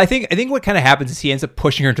her. Well, I think what kind of happens is he ends up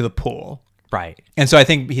pushing her into the pool. Right. And so I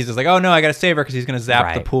think he's just like, oh no, I got to save her because he's going to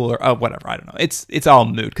zap the pool or whatever. I don't know. It's all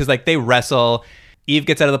moot because like they wrestle. Eve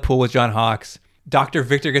gets out of the pool with John Hawkes. Dr.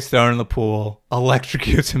 Victor gets thrown in the pool,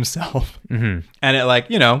 electrocutes himself. Mm-hmm. And it like,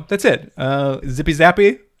 that's it. Zippy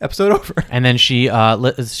zappy, episode over. And then she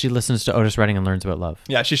listens to Otis Redding and learns about love.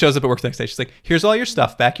 Yeah, she shows up at work the next day. She's like, here's all your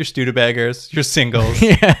stuff back, your Studebagers, your singles,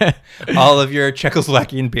 all of your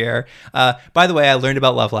Czechoslovakian beer. By the way, I learned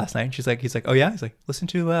about love last night. He's like, oh yeah? He's like, listen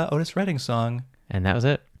to Otis Redding's song. And that was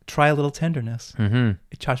it. Try a little tenderness. Mm-hmm.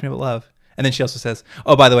 It taught me about love. And then she also says,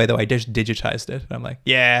 oh, by the way, though, I just digitized it. And I'm like,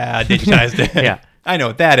 yeah, digitized it. Yeah. I know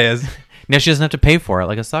what that is. Now she doesn't have to pay for it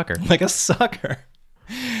like a sucker. Like a sucker.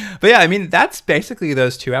 But yeah, I mean, that's basically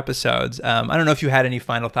those 2 episodes. I don't know if you had any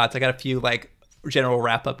final thoughts. I got a few like general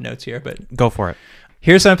wrap-up notes here, but go for it.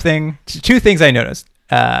 Here's 2 things I noticed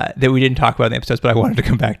that we didn't talk about in the episodes, but I wanted to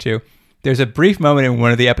come back to. There's a brief moment in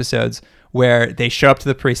one of the episodes where they show up to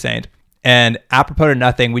the precinct, and apropos to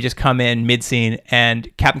nothing, we just come in mid-scene, and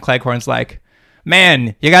Captain Cleghorn's like,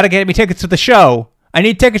 man, you got to get me tickets to the show. I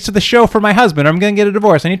need tickets to the show for my husband. Or I'm going to get a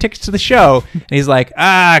divorce. I need tickets to the show. And he's like,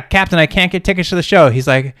 Captain, I can't get tickets to the show. She's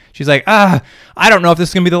like, I don't know if this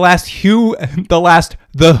is going to be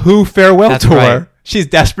the Who farewell That's tour. right. She's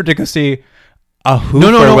desperate to go see a Who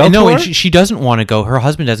farewell tour. No, and she doesn't want to go. Her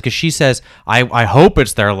husband does because she says, I hope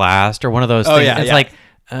it's their last or one of those things. Yeah, it's yeah. like,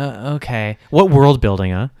 okay. What world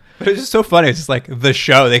building, huh? But it's just so funny. It's just like the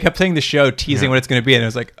show. They kept saying the show, teasing what it's going to be. And it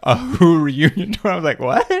was like a Who reunion tour. I was like,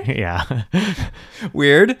 what? Yeah.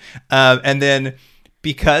 Weird. And then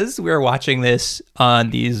because we were watching this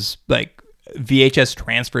on these like VHS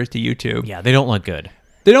transfers to YouTube, Yeah, they don't look good.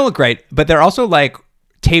 they don't look great, but they're also like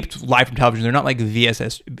taped live from television. They're not like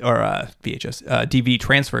VSS or VHS DVD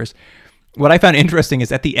transfers. What I found interesting is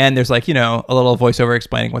at the end, there's like, a little voiceover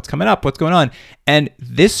explaining what's coming up, what's going on. And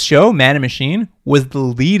this show, Man and Machine, was the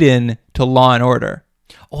lead-in to Law and Order.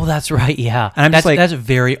 Oh, that's right. Yeah. And I'm just like- that's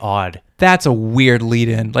very odd. That's a weird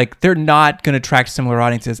lead-in. Like, they're not going to attract similar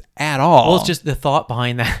audiences at all. Well, it's just the thought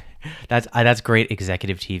behind that. That's great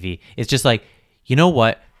executive TV. It's just like, you know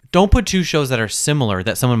what? Don't put two shows that are similar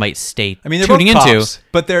that someone might stay I mean, they're tuning both into. cops,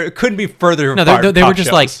 but there couldn't be further No, apart they were cop just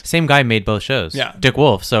shows. like same guy made both shows. Yeah. Dick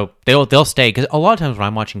Wolf. So they'll stay because a lot of times when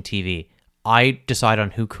I'm watching TV, I decide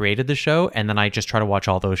on who created the show and then I just try to watch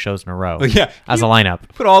all those shows in a row. Yeah. as a lineup.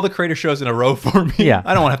 Put all the creator shows in a row for me. Yeah.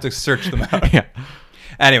 I don't want to have to search them out. Yeah.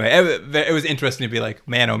 Anyway, it was interesting to be like,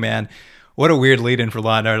 man, oh man, what a weird lead-in for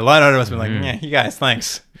Law and Order. Law and Order must have been like, you guys,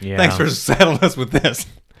 thanks. Yeah. Thanks for settling us with this.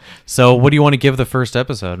 So what do you want to give the first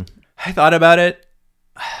episode? I thought about it.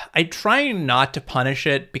 I try not to punish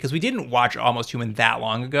it because we didn't watch Almost Human that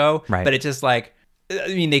long ago. Right. But it's just like, I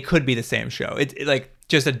mean, they could be the same show. It's like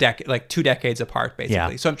just a decade, like 2 decades apart, basically.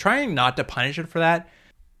 Yeah. So I'm trying not to punish it for that.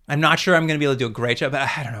 I'm not sure I'm going to be able to do a great job, but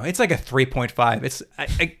I don't know. It's like a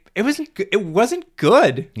 3.5. It wasn't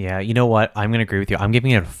good. Yeah, you know what? I'm going to agree with you. I'm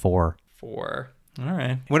giving it a 4. 4. All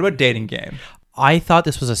right. What about Dating Game? I thought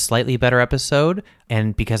this was a slightly better episode,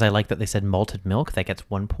 and because I like that they said malted milk, that gets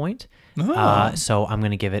 1 point. Oh. So I'm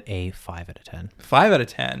going to give it a 5 out of 10. 5 out of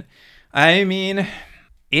 10. I mean,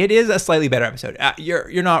 it is a slightly better episode.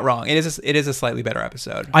 You're not wrong. It is a slightly better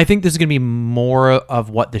episode. I think this is going to be more of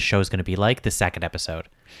what the show's going to be like, the second episode.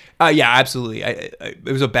 Yeah, absolutely. It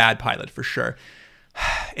was a bad pilot for sure.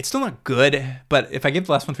 It's still not good, but if I give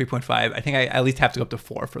the last one 3.5, I think I at least have to go up to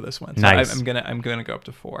 4 for this one. So Nice. I'm gonna go up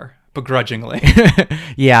to 4, begrudgingly.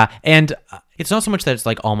 Yeah, and it's not so much that it's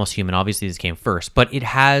like Almost Human. Obviously, this came first, but it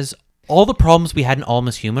has all the problems we had in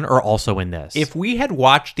Almost Human are also in this. If we had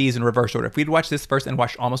watched these in reverse order, if we'd watched this first and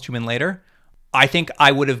watched Almost Human later, I think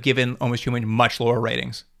I would have given Almost Human much lower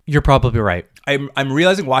ratings. You're probably right. I'm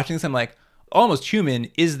realizing watching this, I'm like, Almost Human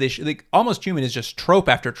is this like Almost Human is just trope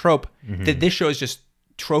after trope that this show is just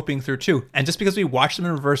troping through too. And just because we watch them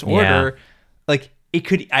in reverse order, like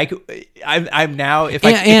I'm now if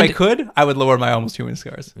I could, I would lower my Almost Human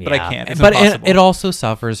scores, but I can't. It's impossible. It also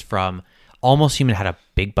suffers from Almost Human had a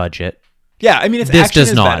big budget. Yeah, I mean, This action does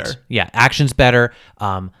is not. better. Yeah, action's better.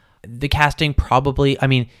 The casting probably. I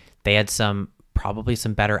mean, they had probably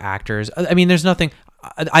some better actors. I mean, there's nothing.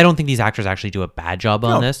 I don't think these actors actually do a bad job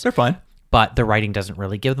on No, this. they're fine. But the writing doesn't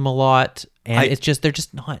really give them a lot, and they're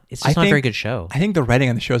just not. It's just not a very good show. I think the writing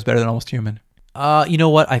on the show is better than Almost Human. You know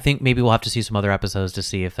what? I think maybe we'll have to see some other episodes to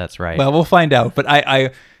see if that's right. Well, we'll find out. But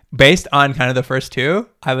I based on kind of the first two,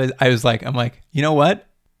 I'm like, you know what?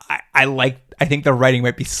 I think the writing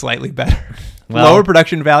might be slightly better. Well- Lower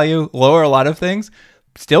production value, lower a lot of things,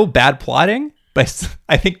 still bad plotting, but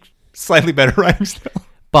I think slightly better writing still.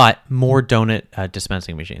 But more donut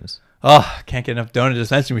dispensing machines. Oh, can't get enough donut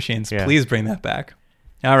dispensing machines. Yeah. Please bring that back.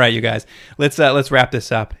 All right, you guys. Let's wrap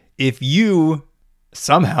this up. If you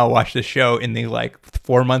somehow watched this show in the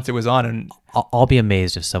 4 months it was on and I'll be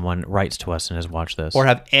amazed if someone writes to us and has watched this. or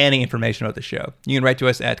have any information about the show, you can write to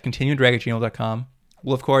us at continuumdrag@gmail.com.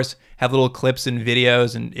 We'll, of course, have little clips and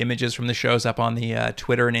videos and images from the shows up on the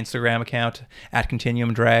Twitter and Instagram account at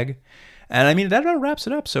continuumdrag. And I mean, that about wraps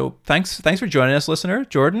it up. So thanks for joining us, listener.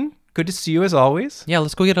 Jordan, good to see you as always. Yeah,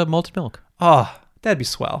 let's go get a malted milk. Oh, that'd be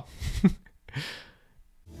swell.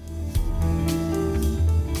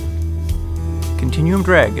 Continuum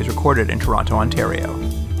Drag is recorded in Toronto, Ontario.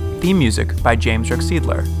 Theme music by James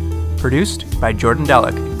Ruxedler. Produced by Jordan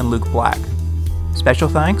Delic and Luke Black. Special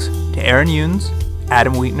thanks to Aaron Yunes,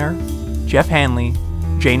 Adam Wheatner, Jeff Hanley,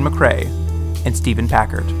 Jane McRae, and Stephen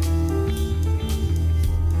Packard.